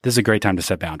say this is a great time to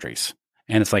set boundaries.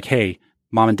 And it's like, hey,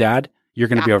 mom and dad, you're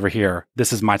going to be over here.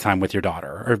 This is my time with your daughter,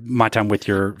 or my time with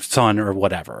your son, or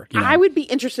whatever. I would be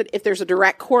interested if there's a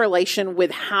direct correlation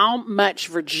with how much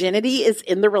virginity is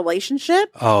in the relationship.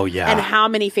 Oh, yeah. And how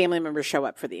many family members show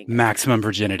up for the engagement. Maximum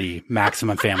virginity,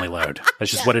 maximum family load.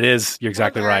 That's just what it is. You're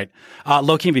exactly right.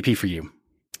 Low-key MVP for you.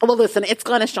 Well, listen, it's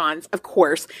Glennis Johns, of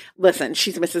course. Listen,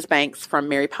 she's Mrs. Banks from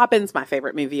Mary Poppins, my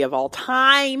favorite movie of all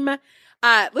time.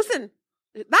 Listen,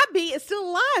 that bee is still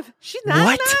alive. She's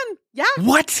 99. What? Yeah.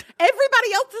 What?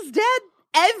 Everybody else is dead.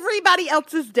 Everybody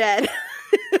else is dead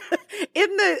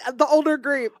in the older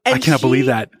group. And I cannot believe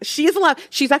that. She is alive.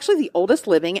 She's actually the oldest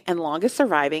living and longest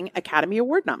surviving Academy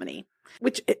Award nominee,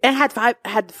 which it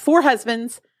had 4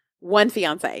 husbands, 1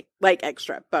 fiance, like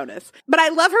extra bonus. But I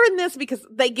love her in this because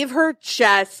they give her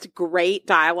just great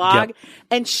dialogue. Yep.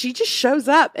 And she just shows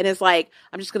up and is like,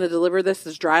 I'm just going to deliver this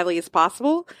as dryly as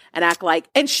possible and act like,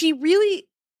 and she really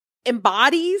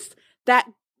embodies that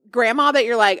grandma that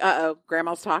you're like, uh-oh,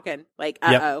 grandma's talking. Like,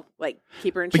 uh-oh, like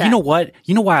keep her in check. But you know what?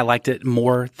 You know why I liked it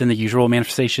more than the usual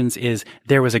manifestations is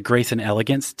there was a grace and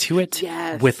elegance to it.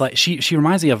 Yes. With like, she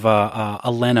reminds me of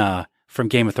Olenna from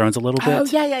Game of Thrones a little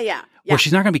bit. Oh, yeah. Where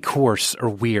she's not going to be coarse or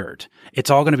weird. It's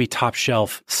all going to be top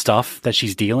shelf stuff that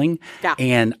she's dealing. Yeah.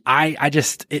 And I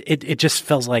just, it just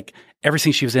feels like every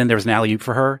scene she was in, there was an alley-oop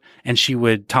for her and she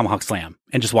would tomahawk slam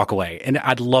and just walk away. And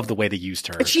I love the way they used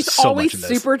her. And she's so always much in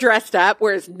this. super dressed up,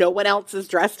 whereas no one else is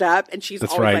dressed up. And she's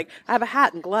That's always right. like, I have a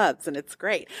hat and gloves and it's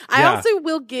great. I Yeah. also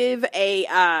will give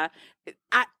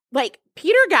like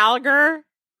Peter Gallagher.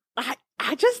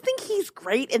 I just think he's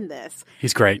great in this.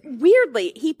 He's great.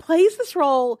 Weirdly, he plays this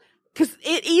role because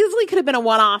it easily could have been a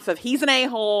one-off of he's an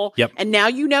a-hole. Yep. And now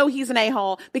you know he's an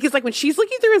a-hole. Because like when she's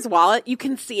looking through his wallet, you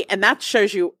can see, and that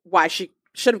shows you why she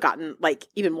should have gotten like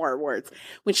even more awards.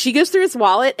 When she goes through his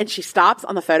wallet and she stops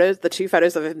on the 2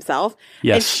 photos of himself.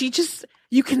 Yes. And she just,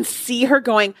 you can see her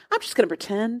going, I'm just going to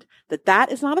pretend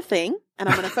that is not a thing. And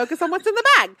I'm going to focus on what's in the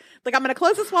bag. Like I'm going to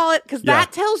close this wallet because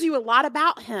that tells you a lot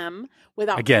about him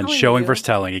without Again, telling showing you. versus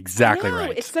telling. Exactly I know,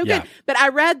 right. It's so Yeah. good. But I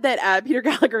read that Peter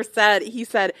Gallagher said,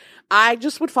 I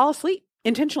just would fall asleep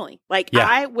intentionally. Like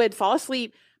I would fall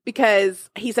asleep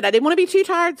because he said, I didn't want to be too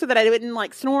tired so that I didn't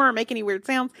like snore or make any weird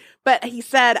sounds. But he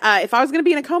said, if I was going to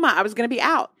be in a coma, I was going to be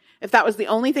out. If that was the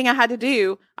only thing I had to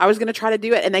do, I was going to try to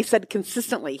do it. And they said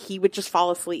consistently, he would just fall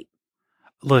asleep.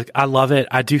 Look, I love it.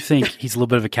 I do think he's a little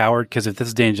bit of a coward because if this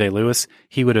is Daniel J-Lewis,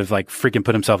 he would have like freaking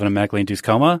put himself in a medically induced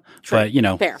coma. True. But you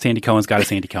know, Fair. Sandy Cohen's got a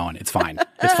Sandy Cohen. It's fine.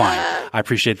 It's fine. I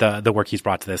appreciate the work he's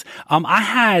brought to this. I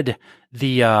had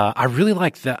I really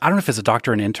like I don't know if it's a doctor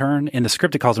or an intern. In the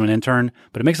script, it calls him an intern,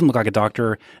 but it makes him look like a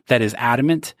doctor that is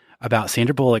adamant about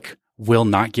Sandra Bullock will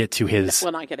not get to his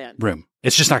Will not get in. room.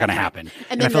 It's just not going to happen.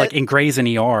 And I then feel like in Grey's and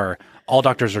ER, all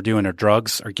doctors are doing are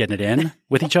drugs or getting it in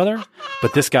with each other.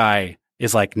 But this guy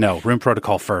is like, no, room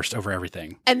protocol first over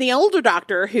everything. And the older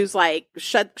doctor who's like,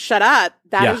 shut up,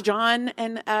 that is Yeah. John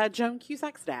and Joan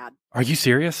Cusack's dad. Are you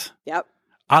serious? Yep.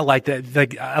 I like that.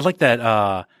 Like, I like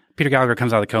that Peter Gallagher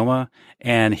comes out of the coma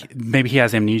and maybe he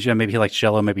has amnesia. Maybe he likes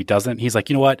Jell-O. Maybe he doesn't. He's like,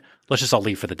 you know what? Let's just all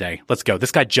leave for the day. Let's go.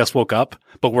 This guy just woke up,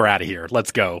 but we're out of here.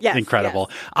 Let's go. Yes,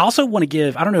 Incredible. I also want to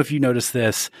give, I don't know if you noticed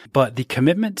this, but the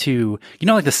commitment to, you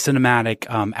know, like the cinematic,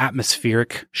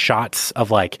 atmospheric shots of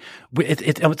like,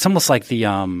 it's almost like the,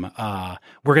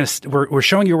 we're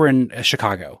showing you we're in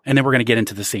Chicago and then we're going to get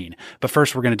into the scene. But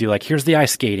first we're going to do like, here's the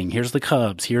ice skating. Here's the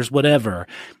Cubs. Here's whatever.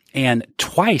 And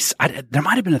twice, there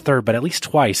might have been a third, but at least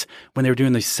twice when they were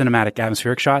doing these cinematic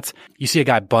atmospheric shots, you see a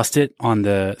guy bust it on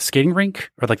the skating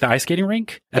rink or like the ice skating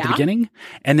rink at the beginning.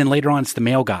 And then later on, it's the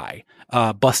male guy,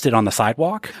 busted on the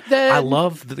sidewalk. I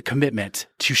love the commitment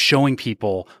to showing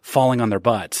people falling on their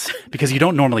butts because you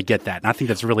don't normally get that. And I think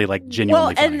that's really like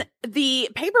genuinely funny. And the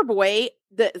Paperboy,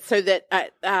 that fell,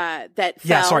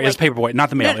 it was Paperboy, not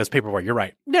the male. No. It was Paperboy. You're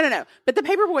right. No. But the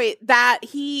Paperboy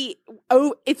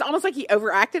it's almost like he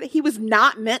overacted. He was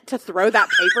not meant to throw that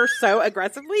paper so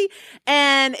aggressively.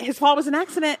 And his fall was an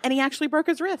accident and he actually broke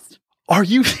his wrist. Are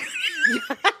you?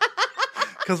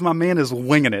 Because my man is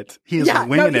winging it. He is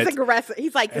winging it. He's aggressive.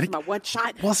 He's like, this is my one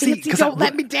shot. Well, see, Nancy, don't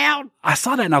let me down. I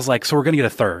saw that and I was like, so we're going to get a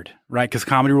third, right? Because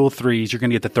comedy rule of threes, you're going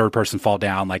to get the third person fall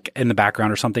down like in the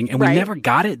background or something. And we never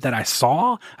got it that I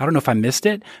saw. I don't know if I missed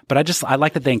it, but I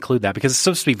like that they include that because it's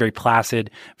supposed to be very placid,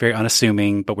 very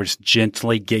unassuming, but we're just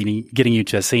gently getting you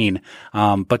to a scene.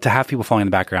 But to have people falling in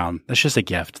the background, that's just a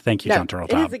gift. Thank you, John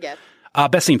Turteltaub. It is a gift.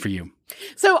 Best scene for you.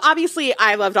 So obviously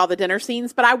I loved all the dinner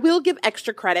scenes, but I will give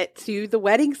extra credit to the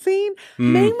wedding scene,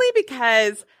 mainly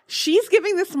because she's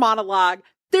giving this monologue.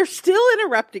 They're still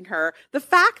interrupting her. The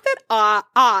fact that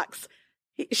Ox,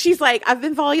 she's like, I've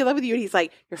been falling in love with you. And he's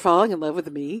like, you're falling in love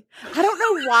with me? I don't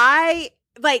know why.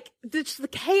 Like, the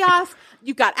chaos.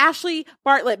 You've got Ashley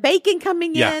Bartlett Bacon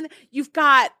coming in. You've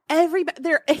got everybody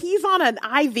there. He's on an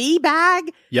IV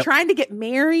bag trying to get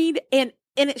married. And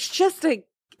it's just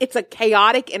it's a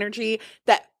chaotic energy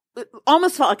that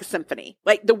almost felt like a symphony,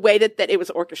 like the way that it was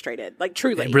orchestrated, like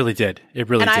truly. It really did. It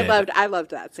really did. I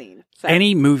loved that scene. So.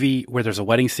 Any movie where there's a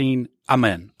wedding scene, I'm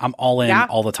in. I'm all in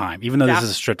all the time, even though this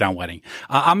is a stripped down wedding.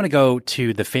 I'm going to go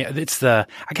to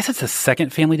I guess it's the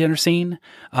second family dinner scene.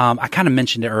 I kind of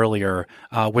mentioned it earlier,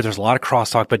 where there's a lot of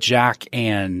crosstalk, but Jack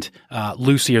and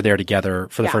Lucy are there together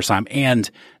for the first time, and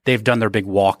they've done their big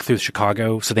walk through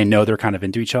Chicago, so they know they're kind of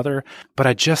into each other. But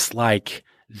I just like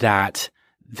that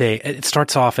it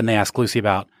starts off and they ask Lucy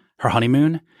about her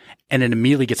honeymoon, and it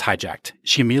immediately gets hijacked.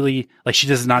 She immediately, she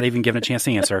does not even give it a chance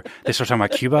to answer. They start talking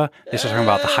about Cuba. They start talking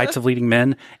about the heights of leading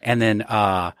men. And then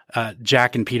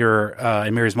Jack and Peter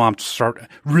and Mary's mom start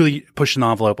really pushing the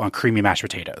envelope on creamy mashed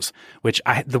potatoes, which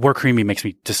the word creamy makes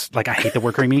me just, I hate the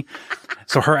word creamy.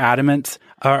 So her adamant,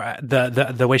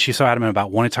 the way she's so adamant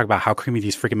about wanting to talk about how creamy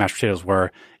these freaking mashed potatoes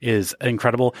were is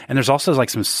incredible. And there's also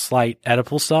some slight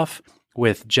Oedipal stuff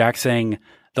with Jack saying,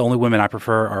 the only women I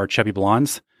prefer are chubby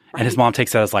blondes. Right. And his mom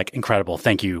takes that as incredible.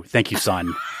 Thank you,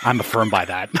 son. I'm affirmed by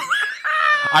that.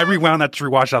 I rewound that to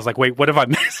rewatch. I was like, wait, what have I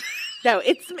missed? No,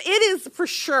 it is for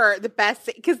sure the best,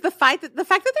 because the fact that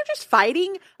they're just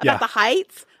fighting about the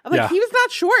heights. I'm like, he was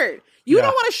not short. You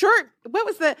don't want a short. What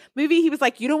was the movie? He was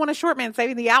like, you don't want a short man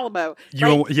saving the Alamo.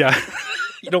 You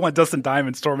don't want Dustin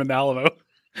Diamond storming the Alamo.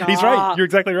 He's right. You're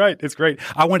exactly right. It's great.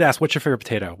 I wanted to ask, what's your favorite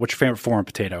potato? What's your favorite foreign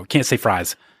potato? Can't say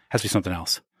fries. Has to be something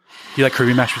else. Do you like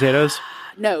creamy mashed potatoes?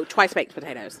 No, twice baked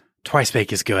potatoes. Twice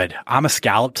baked is good. I'm a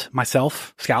scalloped man.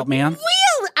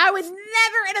 I would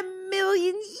never in a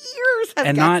million years have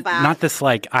and guessed that. Not this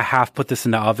I half put this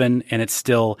in the oven and it's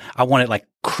still, I want it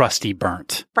crusty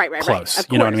burnt. Right. Close. Of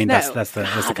you know what I mean? No. That's the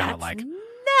kind of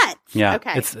nuts. Yeah.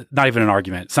 Okay. It's not even an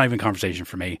argument. It's not even a conversation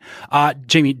for me.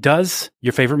 Jamie, does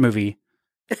your favorite movie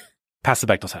pass the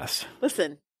Bechdel test?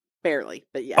 Listen. Barely,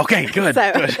 but yeah. Okay, good.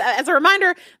 So, good. As a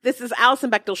reminder, this is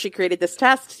Alison Bechdel. She created this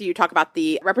test to talk about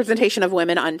the representation of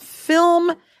women on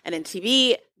film and in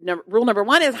TV. Rule number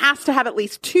 1 is has to have at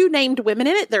least 2 named women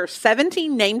in it. There are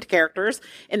 17 named characters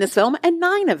in this film, and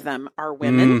 9 of them are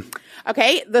women.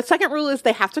 Okay. The second rule is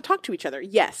they have to talk to each other.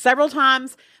 Yes, several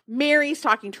times. Mary's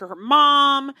talking to her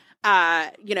mom.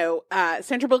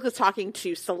 Sandra Bullock is talking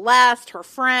to Celeste, her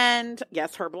friend.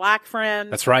 Yes, her black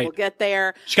friend. That's right. We'll get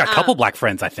there. She got a couple black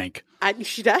friends, I think.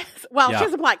 She does. Well, she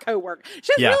has a black coworker.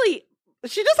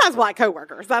 She just has black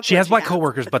coworkers. She has black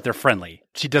coworkers, but they're friendly.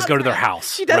 She does go to their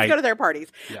house. She does go to their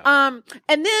parties. Yeah.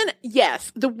 And then,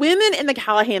 yes, the women in the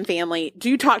Callahan family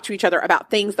do talk to each other about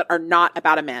things that are not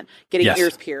about a man. Getting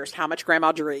ears pierced, how much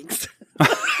grandma drinks.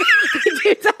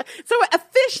 So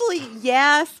officially,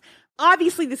 yes.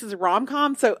 Obviously, this is a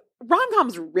rom-com, so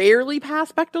rom-coms rarely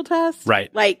pass Bechdel tests.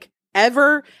 Right.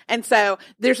 Ever. And so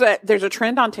there's a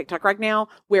trend on TikTok right now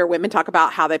where women talk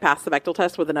about how they pass the Bechdel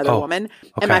test with another woman.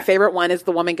 Okay. And my favorite one is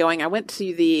the woman going, I went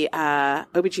to the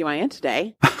OBGYN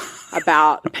today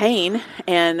about pain.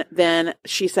 And then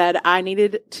she said, I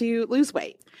needed to lose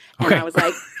weight. And I was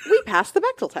like, we passed the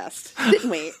Bechdel test, didn't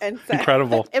we? And so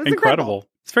incredible. It was incredible.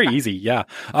 It's very easy. Yeah.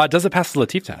 Does it pass the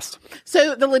Lateef test?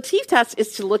 So the Lateef test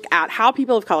is to look at how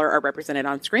people of color are represented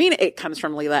on screen. It comes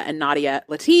from Leela and Nadia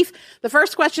Lateef. The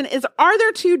first question is, are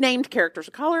there 2 named characters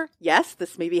of color? Yes.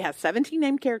 This movie has 17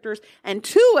 named characters, and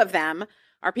 2 of them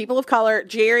are people of color.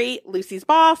 Jerry, Lucy's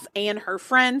boss, and her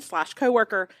friend /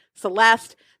 coworker,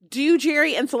 Celeste. Do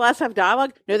Jerry and Celeste have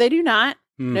dialogue? No, they do not.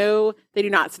 No, they do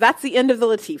not. So that's the end of the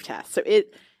Lateef test. So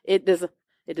it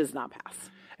does not pass.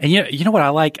 And you know what I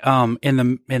like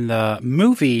in the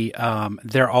movie,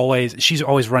 she's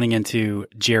always running into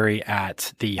Jerry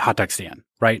at the hot dog stand,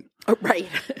 right? Oh, right.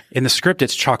 In the script,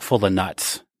 it's chock full of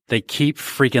nuts. They keep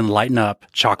freaking lighting up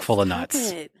chock full of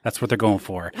nuts. That's what they're going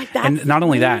for. And not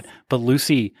only that, but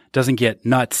Lucy doesn't get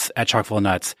nuts at chock full of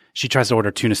nuts. She tries to order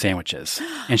tuna sandwiches,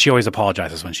 and she always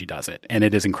apologizes when she does it, and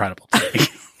it is incredible.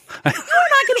 You're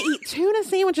not going to eat tuna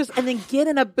sandwiches and then get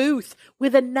in a booth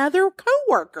with another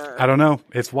coworker. I don't know.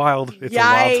 It's wild. It's a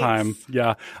wild time.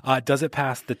 Yeah. Does it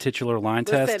pass the titular line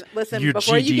test? Listen,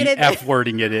 before you get into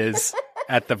F-wording it is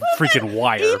at the freaking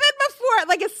wire. Even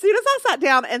before, as soon as I sat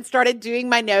down and started doing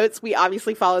my notes, we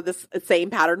obviously follow this same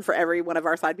pattern for every one of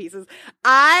our side pieces.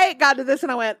 I got to this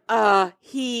and I went,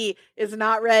 he is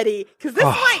not ready. Because this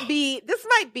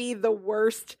might be the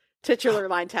worst titular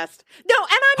line test. No, and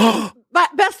I mean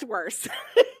best worst. You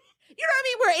know what I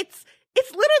mean? Where it's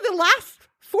literally the last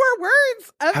 4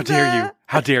 words of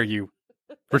How dare you?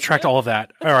 Retract all of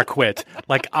that, or I quit.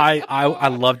 I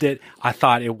loved it. I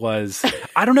thought it was,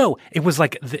 I don't know. It was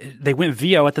they went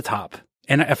VO at the top.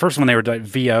 And at first, when they were like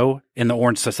VO in the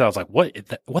orange cell, I was like, what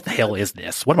the hell is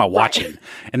this? What am I watching? Right.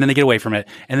 And then they get away from it.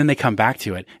 And then they come back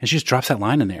to it. And she just drops that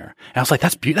line in there. And I was like,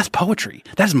 that's poetry.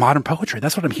 That's modern poetry.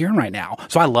 That's what I'm hearing right now.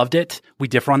 So I loved it. We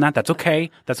differ on that. That's okay.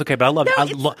 But I loved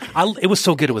it. It was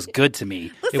so good. It was good to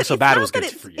me. Listen, it was so bad. It was good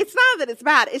for you. It's not that it's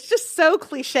bad. It's just so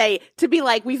cliche to be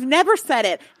like, we've never said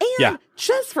it. And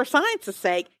just for science's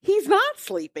sake, he's not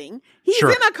sleeping. He's in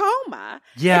a coma.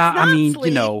 Yeah. I mean,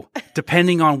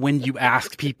 depending on when you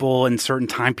ask people in certain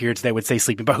time periods, they would say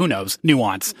sleeping, but who knows?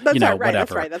 Nuance,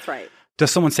 whatever. That's right.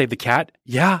 Does someone save the cat?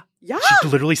 Yeah. Yeah. She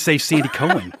literally saved Sandy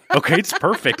Cohen. Okay, it's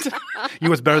perfect. You know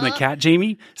what's better than the cat,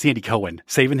 Jamie? Sandy Cohen,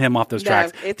 saving him off those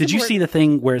tracks. Did you see the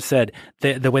thing where it said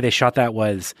the way they shot that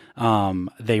was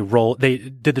they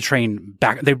did the train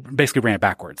back. They basically ran it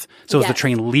backwards. So it was the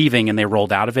train leaving and they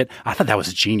rolled out of it. I thought that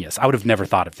was genius. I would have never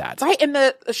thought of that. Right. And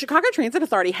the Chicago Transit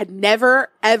Authority had never,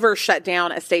 ever shut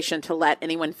down a station to let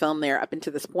anyone film there up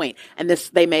until this point. And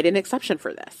they made an exception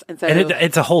for this. And so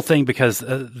it's a whole thing because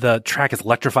the track is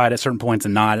electrified at certain points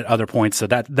and not at other points. So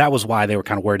that was why they were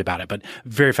kind of worried about it. But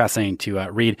very fascinating to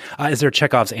read. Is there a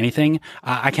Chekhov's anything?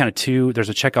 I counted 2. There's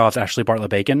a Chekhov's Ashley Bartlett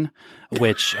Bacon,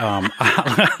 which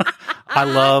I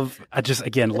love. I just,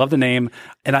 again, love the name.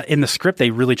 And in the script, they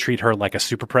really treat her like a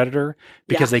super predator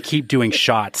because they keep doing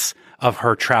shots of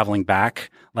her traveling back,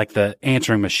 like the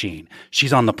answering machine.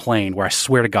 She's on the plane where I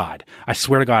swear to God, a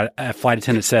flight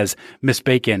attendant says, "Miss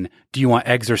Bacon, do you want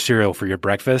eggs or cereal for your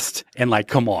breakfast?" And like,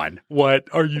 come on, what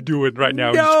are you doing right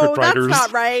now? No, that's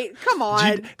not right. Come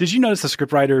on. Did you notice the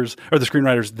scriptwriters or the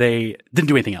screenwriters, they didn't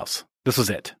do anything else? This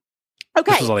was it.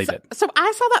 Okay. This was all they did. So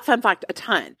I saw that fun fact a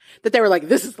ton, that they were like,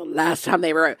 this is the last time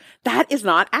they wrote. That is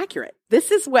not accurate.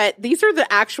 These are the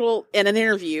actual, in an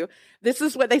interview, this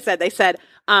is what they said. They said,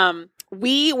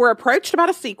 we were approached about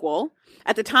a sequel.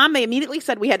 At the time, they immediately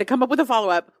said we had to come up with a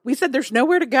follow-up. We said there's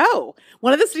nowhere to go.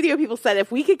 One of the studio people said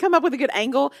if we could come up with a good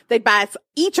angle, they'd buy us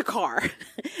each a car.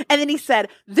 And then he said,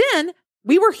 then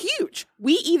we were huge.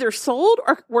 We either sold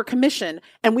or were commissioned,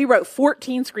 and we wrote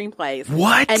 14 screenplays.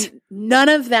 What? And none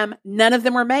of them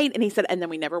were made. And he said, and then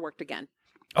we never worked again.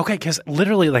 Okay, because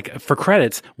literally, like, for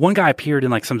credits, one guy appeared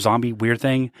in like some zombie weird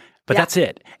thing, but that's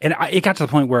it. And it got to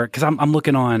the point where, because I'm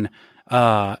looking on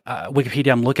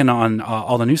Wikipedia, I'm looking on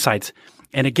all the news sites,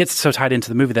 and it gets so tied into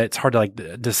the movie that it's hard to like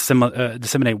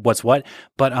disseminate what's what.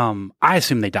 But I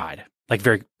assume they died like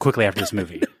very quickly after this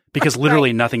movie because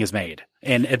literally nothing is made,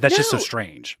 and that's just so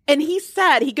strange. And he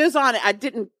goes on. I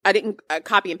didn't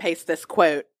copy and paste this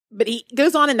quote. But he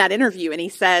goes on in that interview and he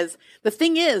says, the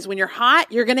thing is, when you're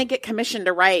hot, you're going to get commissioned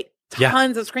to write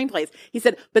tons of screenplays. He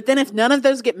said, but then if none of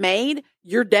those get made,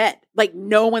 you're dead. Like,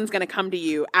 no one's going to come to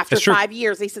you after 5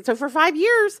 years. He said, so for 5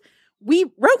 years,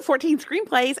 we wrote 14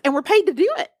 screenplays and we're paid to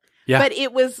do it. Yeah. But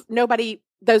it was nobody,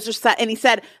 those just sat, and he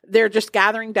said, they're just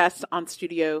gathering dust on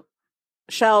studio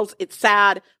shelves. It's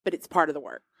sad, but it's part of the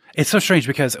work. It's so strange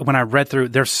because when I read through,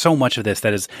 there's so much of this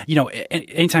that is, you know,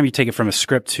 anytime you take it from a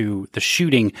script to the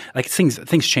shooting, like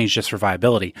things change just for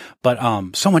viability. But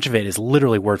so much of it is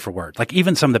literally word for word. Like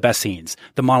even some of the best scenes,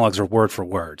 the monologues are word for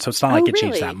word. So it's not like it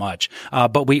changed that much.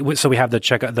 But we have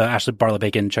the Ashley Bartlett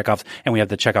Bacon Chekhov's, and we have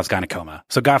the Chekhov's guy in a coma.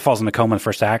 So guy falls in a coma in the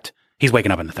first act. He's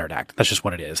waking up in the third act. That's just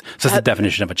what it is. So it's the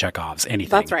definition of a Chekhov's anything.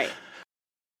 That's right.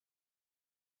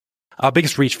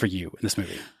 Biggest reach for you in this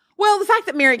movie? Well, the fact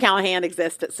that Mary Callahan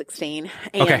exists at 16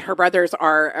 and her brothers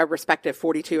are a respective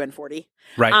 42 and 40.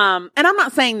 Right. And I'm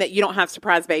not saying that you don't have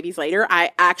surprise babies later. I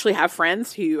actually have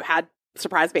friends who had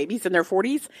surprise babies in their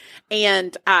 40s.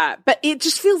 And, but it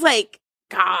just feels like,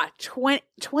 God,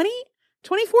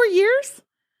 24 years?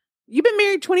 You've been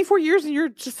married 24 years and you're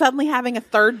just suddenly having a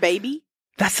third baby?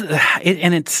 That's it,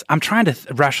 and I'm trying to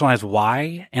rationalize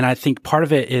why, and I think part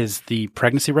of it is the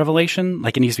pregnancy revelation.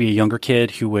 Like it needs to be a younger kid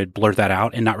who would blurt that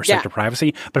out and not respect her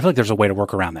privacy. But I feel like there's a way to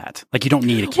work around that. Like you don't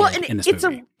need a kid in this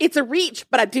movie. It's a reach,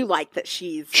 but I do like that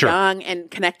she's young and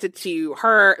connected to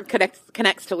her,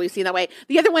 connects to Lucy in that way.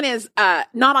 The other one is not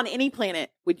on any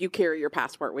planet would you carry your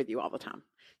passport with you all the time.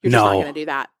 You're just not going to do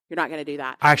that. You're not going to do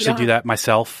that. I actually do that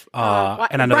myself.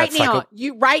 And I know that's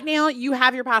right now, you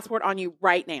have your passport on you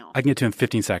right now. I can get to in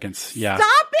 15 seconds. Yeah.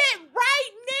 Stop it right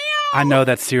now. I know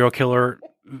that's serial killer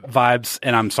vibes,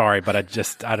 and I'm sorry, but I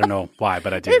don't know why,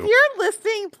 but I do. If you're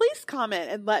listening, please comment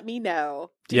and let me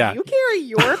know. Do you carry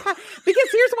your passport? Because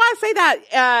here's why I say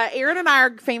that. Aaron and I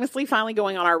are famously finally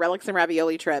going on our Relics and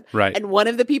Ravioli trip. Right. And one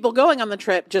of the people going on the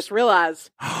trip just realized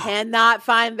cannot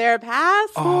find their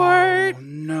passport. Oh,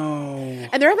 no.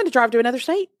 And they're having to drive to another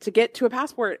state to get to a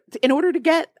passport in order to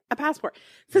get a passport.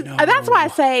 So that's why I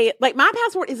say, like, my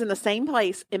passport is in the same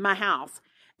place in my house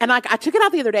And like, I took it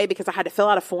out the other day because I had to fill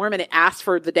out a form and it asked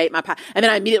for the date and then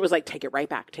I immediately was like, take it right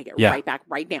back right back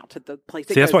right now to the place.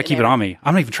 See, that's why I keep it on me.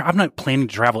 I'm not planning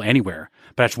to travel anywhere,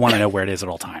 but I just want to know where it is at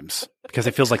all times because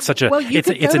it feels like such a,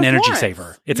 it's an energy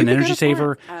saver. It's an energy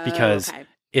saver because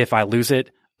if I lose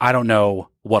it, I don't know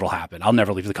what'll happen. I'll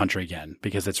never leave the country again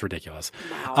because it's ridiculous.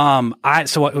 Wow.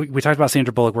 So we talked about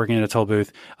Sandra Bullock working in a toll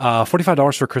booth.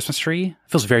 $45 for a Christmas tree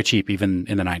feels very cheap, even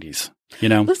in the 90s. You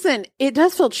know, listen, it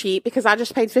does feel cheap because I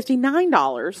just paid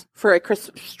 $59 for a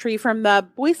Christmas tree from the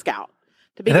Boy Scout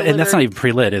to be delivered. And that's not even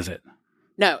pre-lit, is it?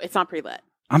 No, it's not pre-lit.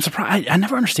 I'm surprised. I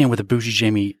never understand where the Bougie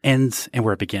Jamie ends and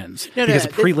where it begins. Because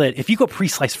pre-lit, if you go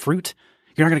pre-sliced fruit,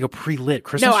 you're not going to go pre-lit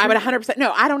Christmas tree? No, I would 100%.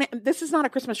 No, I don't. This is not a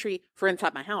Christmas tree for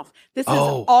inside my house. This is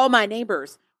all my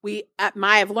neighbors.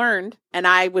 I've learned, and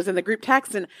I was in the group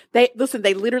text, and they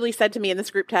literally said to me in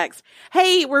this group text,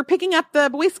 hey, we're picking up the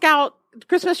Boy Scout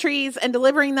Christmas trees and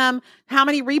delivering them. How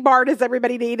many rebar does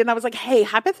everybody need? And I was like, hey,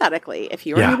 hypothetically, if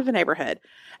you were new to the neighborhood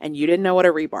and you didn't know what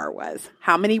a rebar was,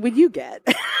 how many would you get?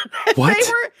 What?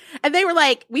 They were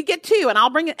like, we'd get 2 and I'll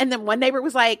bring it. And then one neighbor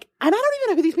was like, and I don't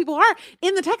even know who these people are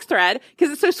in the text thread because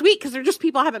it's so sweet because they're just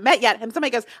people I haven't met yet. And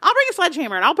somebody goes, I'll bring a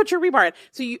sledgehammer and I'll put your rebar in.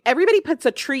 So everybody puts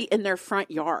a tree in their front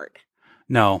yard.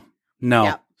 No.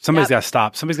 Yep. Somebody's got to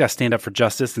stop. Somebody's got to stand up for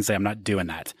justice and say, I'm not doing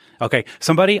that. Okay.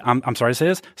 I'm sorry to say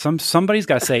this. Somebody's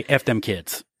got to say, F them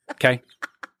kids. Okay.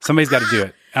 Somebody's got to do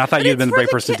it. And I thought you'd have been the brave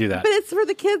person to do that. But it's for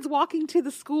the kids walking to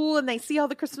the school and they see all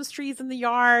the Christmas trees in the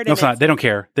yard. No, it's not. They don't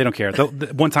care.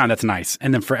 One time that's nice.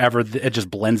 And then forever it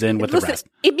just blends in with the rest.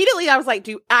 Immediately I was like,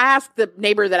 I asked the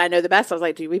neighbor that I know the best. I was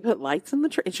like, do we put lights in the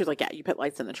tree? And she was like, yeah, you put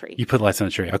lights in the tree. You put lights in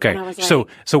the tree. Okay. Like, so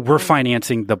we're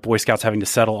financing the Boy Scouts having to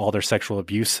settle all their sexual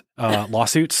abuse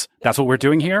lawsuits. That's what we're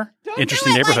doing here.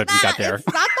 Interesting neighborhood we got there.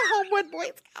 It's not the Homewood Boy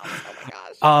Scouts.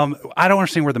 Oh my gosh. I don't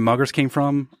understand where the muggers came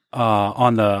from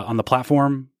on the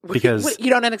platform because you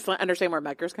don't understand where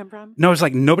muggers come from. No, it's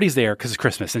like nobody's there because it's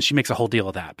Christmas, and she makes a whole deal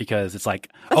of that because it's like,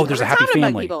 there's a happy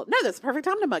family. No, that's the perfect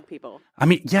time to mug people. I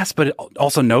mean, yes, but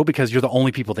also no because you're the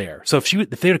only people there. So if they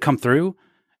would have come through,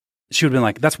 she would have been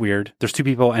like, that's weird. There's 2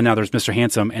 people, and now there's Mr.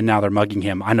 Handsome, and now they're mugging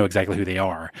him. I know exactly who they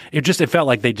are. It felt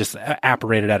like they just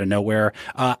apparated out of nowhere.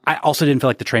 I also didn't feel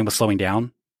like the train was slowing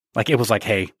down. Like it was like,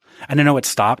 hey, and I know it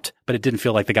stopped, but it didn't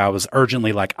feel like the guy was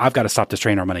urgently like, I've got to stop this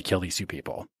train or I'm going to kill these 2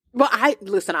 people. Well,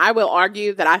 I will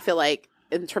argue that I feel like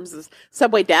in terms of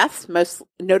subway deaths, most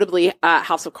notably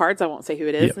House of Cards, I won't say who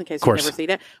it is in case you've never seen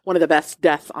it, one of the best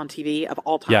deaths on TV of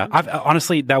all time. Yeah,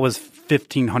 honestly, that was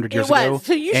 1,500 years ago.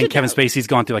 So and Kevin Spacey's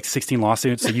gone through like 16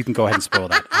 lawsuits, so you can go ahead and spoil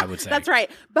that, I would say. That's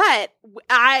right. But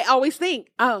I always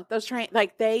think, those trains,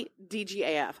 like they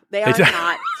DGAF. They are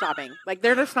not stopping. Like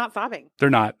they're just not stopping. They're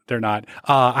not.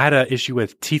 I had an issue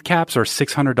with teeth caps are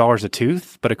 $600 a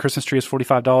tooth, but a Christmas tree is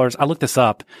 $45. I looked this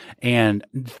up, and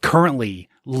currently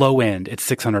low end, it's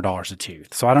 $600 a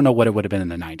tooth. So I don't know what it would have been in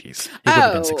the 90s. It would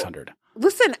have been $600.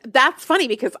 Listen, that's funny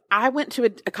because I went to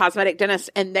a cosmetic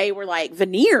dentist and they were like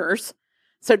veneers.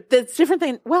 So that's different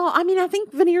thing. Well, I mean, I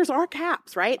think veneers are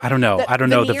caps, right? I don't know. I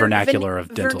don't know the vernacular of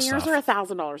dental veneers stuff. Veneers are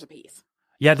 $1,000 a piece.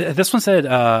 Yeah, this one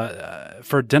said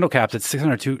for dental caps, it's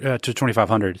 $600 to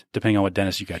 $2,500, depending on what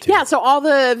dentist you got to. Yeah, so all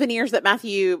the veneers that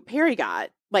Matthew Perry got,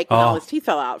 like when all his teeth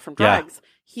fell out from drugs,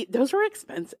 those were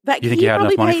expensive. You think he had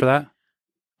enough money for that?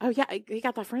 Oh, yeah, he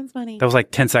got that Friends money. That was like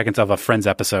 10 seconds of a Friends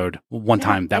episode one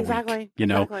time that week. You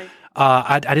know,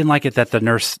 I didn't like it that the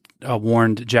nurse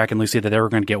warned Jack and Lucy that they were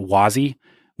going to get wazzy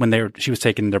when she was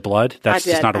taking their blood. That's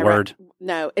just not a word.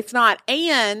 No, it's not.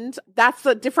 And that's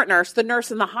a different nurse. The nurse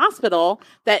in the hospital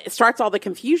that starts all the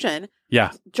confusion.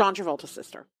 Yeah. John Travolta's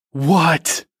sister.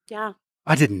 What? Yeah.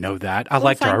 I didn't know that. I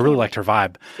liked her. I really liked her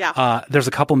vibe. Yeah. There's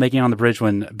a couple making it on the bridge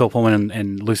when Bill Pullman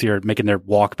and Lucy are making their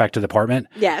walk back to the apartment.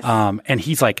 Yes. And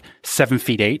he's like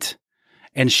 7'8",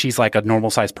 and she's like a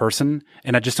normal sized person.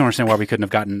 And I just don't understand why we couldn't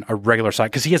have gotten a regular size,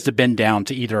 because he has to bend down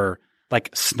to either like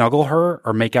snuggle her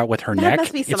or make out with her neck. That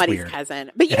must be somebody's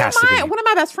cousin. But you know, one of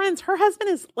my best friends, her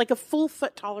husband is like a full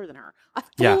foot taller than her. A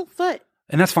full foot.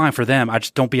 And that's fine for them. I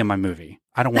just don't be in my movie.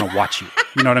 I don't want to watch you.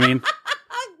 You know what I mean?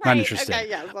 Not interested. Okay,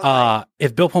 yeah,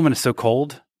 if Bill Pullman is so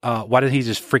cold, why didn't he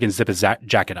just freaking zip his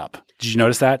jacket up? Did you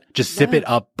notice that? Just zip it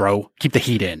up, bro. Keep the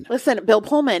heat in. Listen, Bill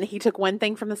Pullman, he took one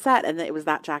thing from the set, and it was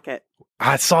that jacket.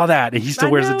 I saw that, and he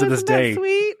still wears it to this day.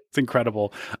 Sweet? It's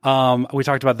incredible. We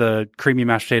talked about the creamy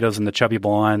mashed potatoes and the chubby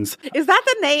blondes. Is that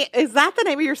the name? Is that the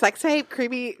name of your sex tape?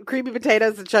 Creamy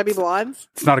potatoes and chubby blondes?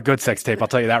 It's not a good sex tape. I'll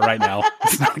tell you that right now.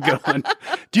 It's not a good one.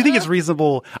 Do you think it's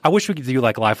reasonable? I wish we could do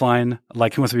like Lifeline,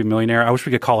 like Who Wants to Be a Millionaire. I wish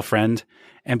we could call a friend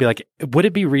and be like, would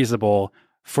it be reasonable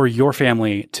for your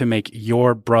family to make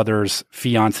your brother's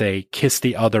fiance kiss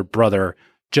the other brother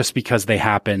just because they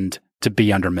happened to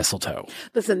be under mistletoe.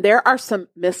 Listen, there are some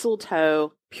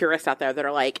mistletoe purists out there that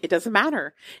are like, it doesn't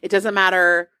matter. It doesn't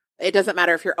matter. It doesn't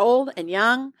matter if you're old and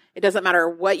young. It doesn't matter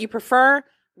what you prefer,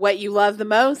 what you love the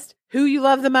most, who you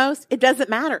love the most. It doesn't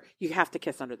matter. You have to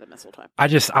kiss under the mistletoe.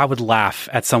 I would laugh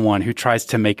at someone who tries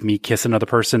to make me kiss another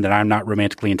person that I'm not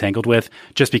romantically entangled with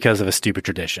just because of a stupid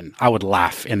tradition. I would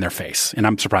laugh in their face, and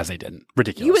I'm surprised they didn't.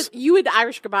 Ridiculous. You would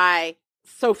Irish goodbye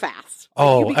so fast.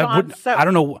 Oh, I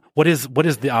don't know. What is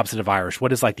the opposite of Irish?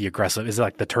 What is like the aggressive? Is it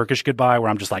like the Turkish goodbye where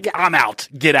I'm just like, I'm out,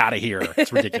 get out of here?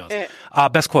 It's ridiculous.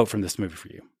 Best quote from this movie for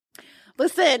you.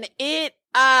 Listen, it's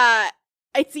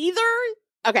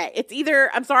either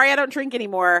I'm sorry I don't drink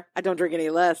anymore. I don't drink any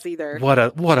less either. What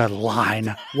a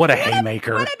line. What a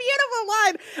haymaker. What a beautiful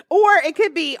line. Or it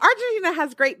could be Argentina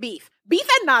has great beef. Beef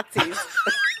and Nazis.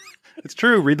 It's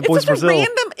true. Read The Boys of Brazil.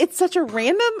 It's such a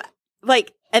random,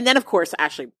 like, and then of course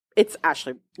it's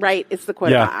Ashley, right? It's the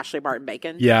quote about Ashley Barton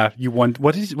Bacon. Yeah, you won.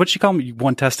 What'd she call me?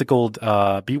 One testicled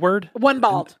B word? One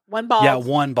bald. Yeah,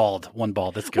 one bald.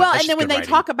 That's good. Well, That's and then when they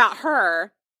talk about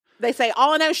her, they say,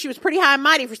 all I know, she was pretty high and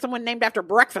mighty for someone named after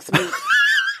breakfast meat.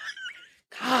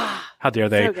 How dare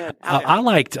they? So good. I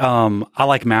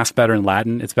like mass better in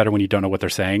Latin. It's better when you don't know what they're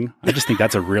saying. I just think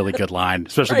that's a really good line,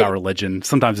 especially about religion.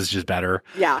 Sometimes it's just better.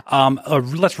 Yeah.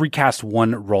 Let's recast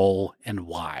one role and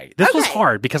why. This was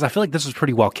hard because I feel like this was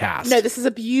pretty well cast. No, this is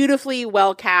a beautifully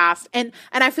well cast. And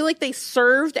I feel like they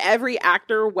served every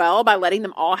actor well by letting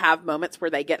them all have moments where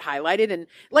they get highlighted. And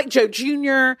like Joe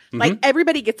Jr., like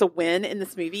everybody gets a win in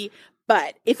this movie.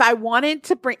 But if I wanted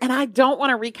to bring, and I don't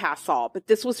want to recast Saul, but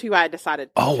this was who I decided.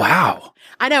 Oh, wow.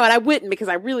 I know. And I wouldn't because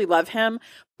I really love him.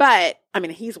 But I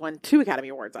mean, he's won 2 Academy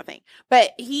Awards, I think.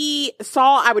 But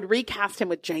I would recast him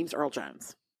with James Earl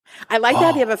Jones. I like the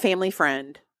idea of a family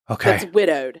friend that's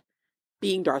widowed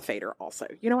being Darth Vader also.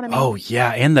 You know what I mean? Oh,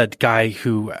 yeah. And the guy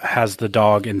who has the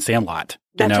dog in Sandlot.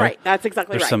 That's right. That's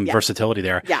exactly There's right. some versatility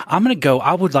there. Yeah.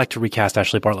 I would like to recast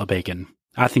Ashley Bartlett Bacon.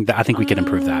 I think we can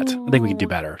improve that. I think we can do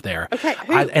better there. Okay.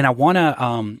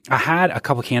 I had a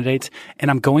couple candidates,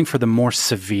 and I'm going for the more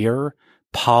severe,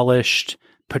 polished,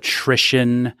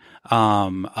 patrician,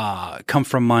 come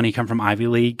from money, come from Ivy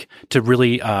League to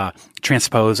really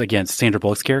transpose against Sandra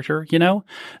Bullock's character, you know?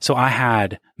 So I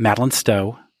had Madeline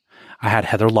Stowe. I had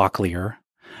Heather Locklear.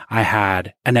 I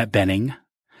had Annette Bening.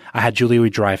 I had Julia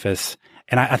Louis-Dreyfus.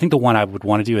 And I think the one I would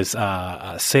want to do is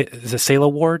it Selah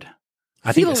Ward?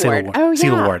 I think Selah Ward. Oh, yeah.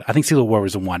 Selah Ward. I think Selah Ward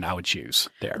was the one I would choose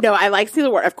there. No, I like Selah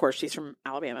Ward. Of course, she's from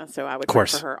Alabama, so I would vote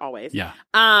for her always. Yeah.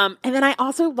 And then I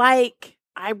also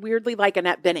I weirdly like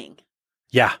Annette Bening.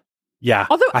 Yeah. Yeah.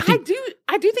 Although I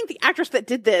do think the actress that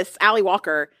did this, Ally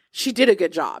Walker, she did a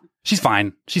good job. She's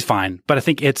fine. But I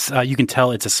think it's, you can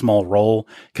tell it's a small role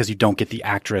because you don't get the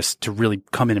actress to really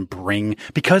come in and bring,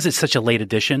 because it's such a late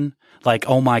edition. Like,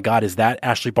 oh my God, is that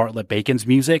Ashley Bartlett Bacon's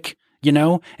music? You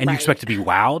know, and you expect to be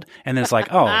wowed. And then it's like,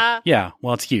 oh, yeah,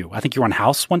 well, it's you. I think you were on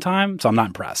House one time. So I'm not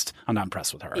impressed.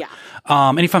 With her. Yeah.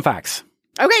 Any fun facts?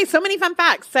 Okay, so many fun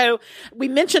facts. So we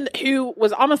mentioned who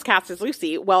was almost cast as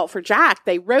Lucy. Well, for Jack,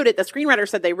 the screenwriter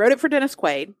said they wrote it for Dennis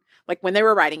Quaid. Like when they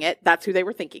were writing it, that's who they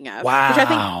were thinking of. Wow. Which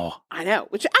I know.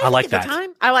 Which I like think at the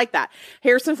time, I like that.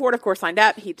 Harrison Ford, of course, signed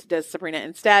up. He does Sabrina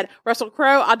instead. Russell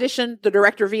Crowe auditioned. The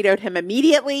director vetoed him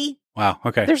immediately. Wow.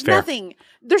 Okay. There's nothing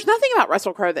about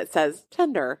Russell Crowe that says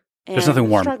tender. And there's nothing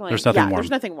warm. Struggling. There's nothing warm. There's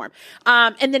nothing warm.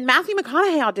 And then Matthew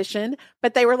McConaughey auditioned,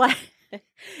 but they were like,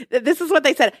 this is what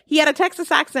they said. He had a Texas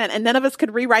accent, and none of us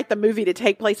could rewrite the movie to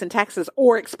take place in Texas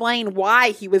or explain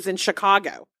why he was in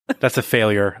Chicago. That's a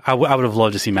failure. I would have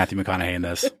loved to see Matthew McConaughey in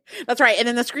this. That's right. And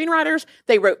then the screenwriters,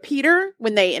 they wrote Peter.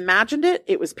 When they imagined it,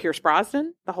 it was Pierce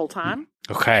Brosnan the whole time.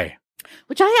 Okay.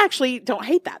 Which I actually don't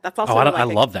hate that. That's also I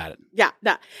love that. Yeah.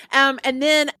 No. And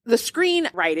then the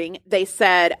screenwriting, they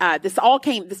said this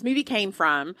movie came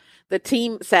from, the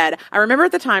team said, I remember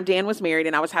at the time Dan was married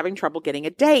and I was having trouble getting a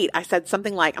date. I said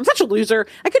something like, I'm such a loser.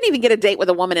 I couldn't even get a date with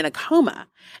a woman in a coma.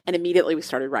 And immediately we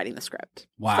started writing the script.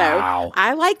 Wow. So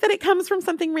I like that it comes from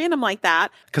something random like that.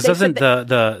 Because doesn't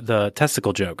the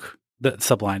testicle joke, the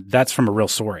subline, that's from a real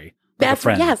story. That's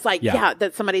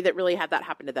that's somebody that really had that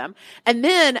happen to them. And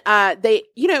then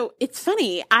it's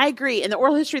funny. I agree. In the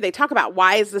oral history, they talk about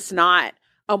why is this not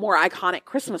a more iconic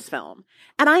Christmas film?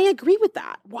 And I agree with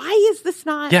that. Why is this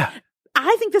not? Yeah.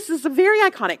 I think this is a very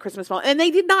iconic Christmas film. And they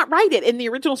did not write it in the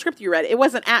original script you read. It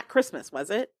wasn't at Christmas,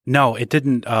 was it? No, it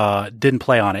didn't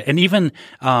play on it. And even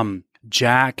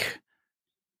Jack.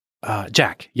 I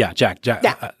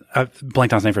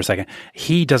blanked on his name for a second.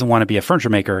 He doesn't want to be a furniture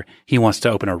maker. He wants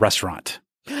to open a restaurant.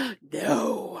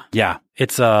 No. Yeah.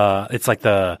 It's like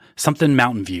the something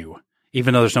Mountain View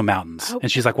even though there's no mountains.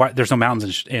 And she's like, why? There's no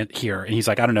mountains here. And he's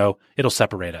like, I don't know. It'll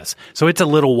separate us. So it's a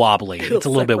little wobbly. It's a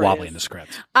little bit wobbly in the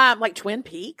script. Like Twin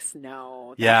Peaks?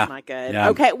 No, that's not good. Yeah.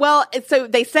 Okay. Well, so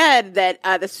they said that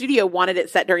the studio wanted it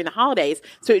set during the holidays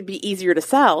so it'd be easier to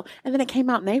sell. And then it came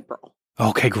out in April.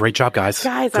 Okay. Great job, guys.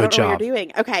 Guys, I don't know what you're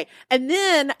doing. Okay. And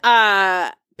then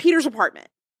Peter's apartment.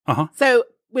 Uh-huh. So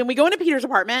when we go into Peter's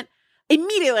apartment,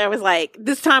 immediately I was like,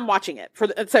 this time watching it.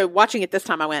 So watching it this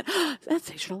time, I went, oh, that's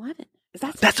Station 11.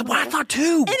 That's what I thought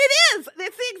too. And it is.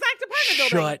 It's the exact apartment building.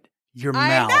 Shut your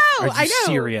mouth. Are you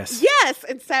serious? Yes.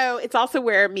 And so it's also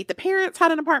where Meet the Parents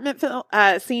had an apartment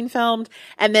scene filmed.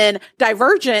 And then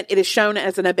Divergent, it is shown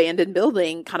as an abandoned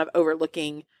building kind of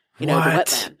overlooking, the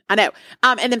wetland. I know.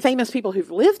 And then famous people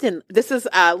who've lived in, this is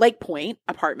Lake Point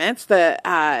Apartments.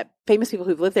 The famous people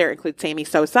who've lived there include Sammy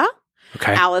Sosa,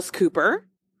 Alice Cooper,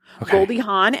 Goldie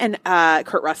Hawn, and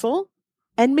Kurt Russell,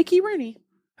 and Mickey Rooney.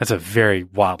 That's a very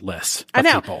wild list of I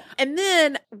know. people. And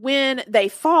then when they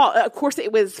fall, of course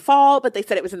it was fall, but they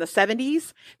said it was in the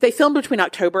 70s. They filmed between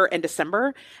October and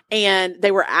December, and they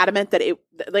were adamant that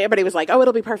everybody was like, oh,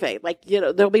 it'll be perfect. Like,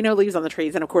 there'll be no leaves on the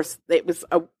trees. And of course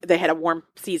they had a warm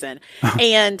season.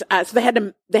 And so they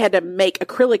had to make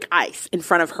acrylic ice in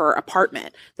front of her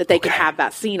apartment that they could have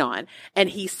that scene on. And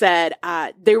he said,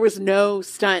 there was no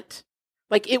stunt.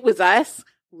 Like, it was us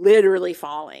literally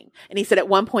falling. And he said at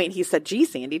one point, he said, gee,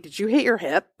 Sandy, did you hit your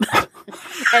hip?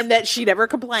 And that she never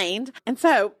complained. And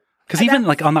so. Because even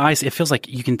like on the ice, it feels like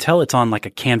you can tell it's on like a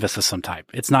canvas of some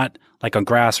type. It's not like on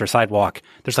grass or sidewalk.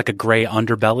 There's like a gray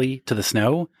underbelly to the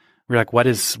snow. We're like, why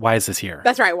is this here?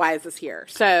 That's right. Why is this here?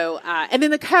 So, and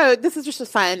then the coat, this is just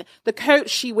fun. The coat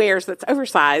she wears that's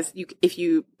oversized, if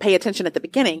you pay attention at the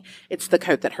beginning, it's the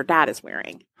coat that her dad is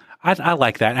wearing. I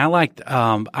like that. And I liked,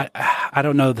 I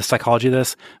don't know the psychology of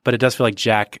this, but it does feel like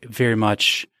Jack very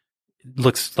much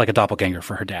looks like a doppelganger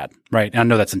for her dad, right? And I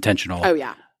know that's intentional. Oh,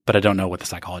 yeah. But I don't know what the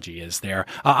psychology is there.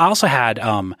 I also had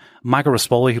Michael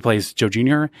Rispoli, who plays Joe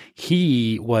Jr.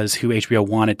 He was who HBO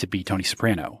wanted to be Tony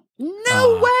Soprano.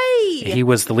 No way! He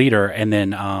was the leader. And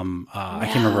then I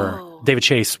can't remember. David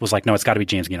Chase was like, no, it's got to be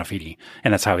James Gandolfini.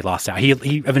 And that's how he lost out. He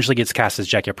eventually gets cast as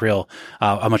Jackie Aprile,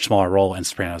 a much smaller role in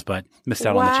Sopranos, but missed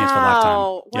out on the chance for a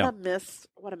lifetime.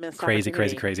 What a miss.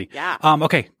 Crazy. Yeah.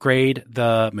 Okay. Grade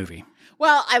the movie.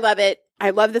 Well, I love it.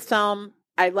 I love this film.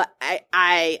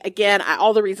 Again,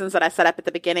 all the reasons that I set up at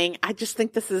the beginning, I just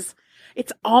think it's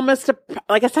almost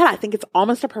like I said, I think it's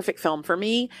almost a perfect film for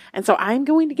me. And so I'm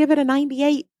going to give it a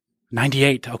 98.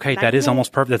 98. Okay. 98. That is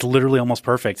almost perfect. That's literally almost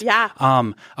perfect. Yeah.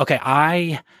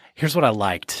 Okay. Here's what I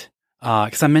liked.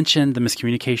 Cause I mentioned the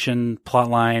miscommunication plot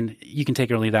line. You can take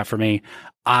it or leave that for me.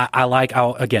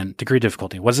 Again, degree of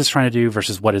difficulty. What is this trying to do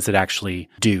versus what does it actually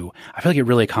do? I feel like it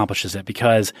really accomplishes it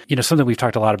because, something we've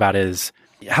talked a lot about is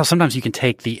how sometimes you can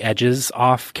take the edges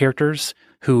off characters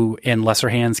who in lesser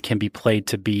hands can be played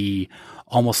to be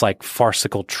almost like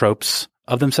farcical tropes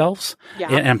of themselves. Yeah.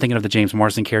 And I'm thinking of the James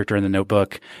Marsden character in The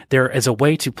Notebook. There is a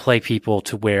way to play people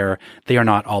to where they are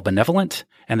not all benevolent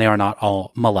and they are not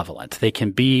all malevolent. They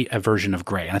can be a version of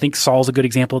gray. And I think Saul's a good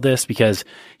example of this because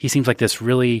he seems like this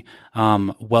really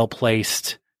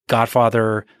well-placed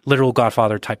literal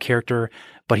Godfather type character,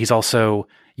 but he's also,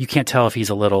 you can't tell if he's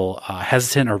a little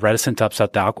hesitant or reticent to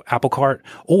upset the apple cart,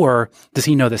 or does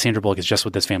he know that Sandra Bullock is just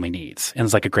what this family needs and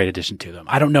is like a great addition to them?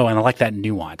 I don't know. And I like that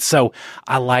nuance. So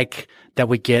I like that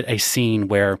we get a scene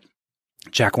where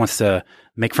Jack wants to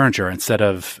make furniture instead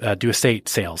of do estate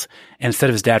sales. And instead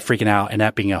of his dad freaking out and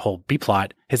that being a whole B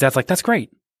plot, his dad's like, that's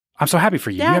great. I'm so happy for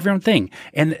you. Yeah. You have your own thing.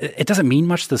 And it doesn't mean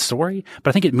much to the story, but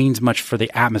I think it means much for the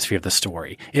atmosphere of the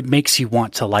story. It makes you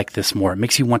want to like this more. It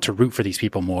makes you want to root for these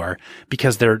people more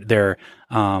because they're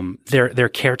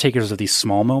caretakers of these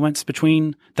small moments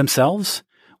between themselves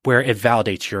where it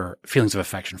validates your feelings of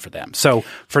affection for them. So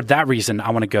for that reason,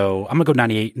 I'm going to go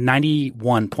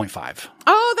 91.5.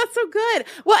 Oh, that's so good.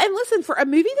 Well, and listen, for a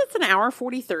movie that's an hour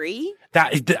 43.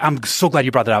 I'm so glad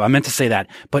you brought that up. I meant to say that,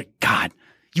 but God,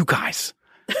 you guys,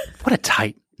 what a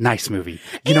tight, nice movie.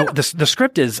 The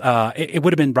script is, it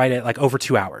would have been right at like over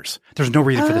 2 hours. There's no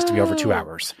reason for this to be over 2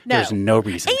 hours. No. There's no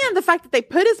reason. And the fact that they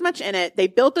put as much in it, they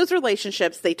built those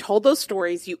relationships, they told those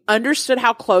stories, you understood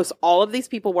how close all of these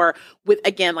people were with,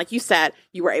 again, like you said,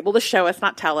 you were able to show us,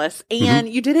 not tell us, and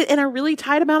you did it in a really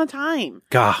tight amount of time.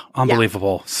 God,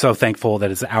 unbelievable. Yeah. So thankful that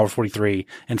it's an hour 43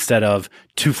 instead of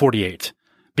 2:48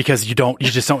 because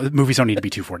movies don't need to be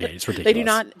 2:48. It's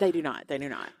ridiculous. They do not.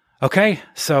 Okay,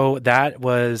 so that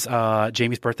was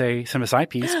Jamie's birthday cinema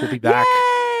side piece. We'll be back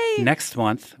next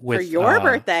month with for your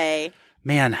birthday.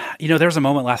 Man, there was a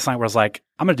moment last night where I was like,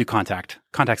 I'm going to do Contact.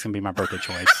 Contact's going to be my birthday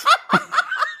choice.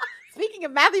 Speaking Speaking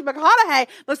of Matthew McConaughey,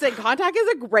 listen, Contact is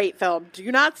a great film.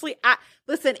 Do not sleep.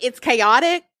 Listen, it's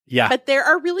chaotic. Yeah. But there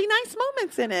are really nice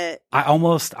moments in it.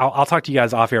 I'll talk to you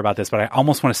guys off here about this, but I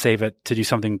almost want to save it to do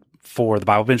something for the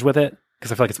Bible binge with it,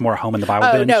 because I feel like it's more home in the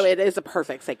Bible binge. No, it is a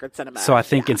perfect Sacred Cinema. So I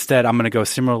think instead I'm going to go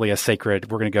similarly as Sacred.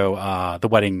 We're going to go the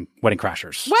Wedding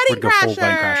Crashers. We're gonna go full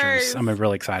Wedding Crashers. I'm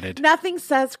really excited. Nothing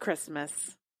says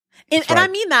Christmas. And I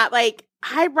mean that, like,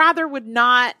 I rather would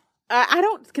not, I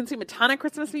don't consume a ton of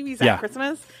Christmas movies at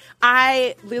Christmas.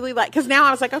 I really like, because now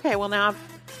I was like, okay, well now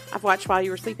I've watched while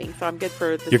you were sleeping, so I'm good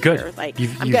for this You're good. year. Like,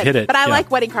 you've I'm good. hit it. But I like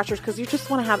Wedding Crashers because you just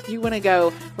want to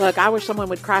go, look, I wish someone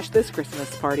would crash this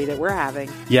Christmas party that we're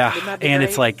having. Yeah. And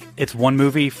it's like, it's one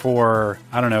movie for,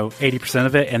 I don't know, 80%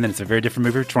 of it, and then it's a very different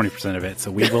movie for 20% of it.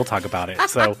 So we will talk about it.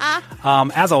 So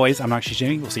as always, I'm Nakshi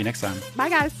Jimmy. We'll see you next time. Bye,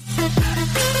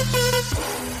 guys.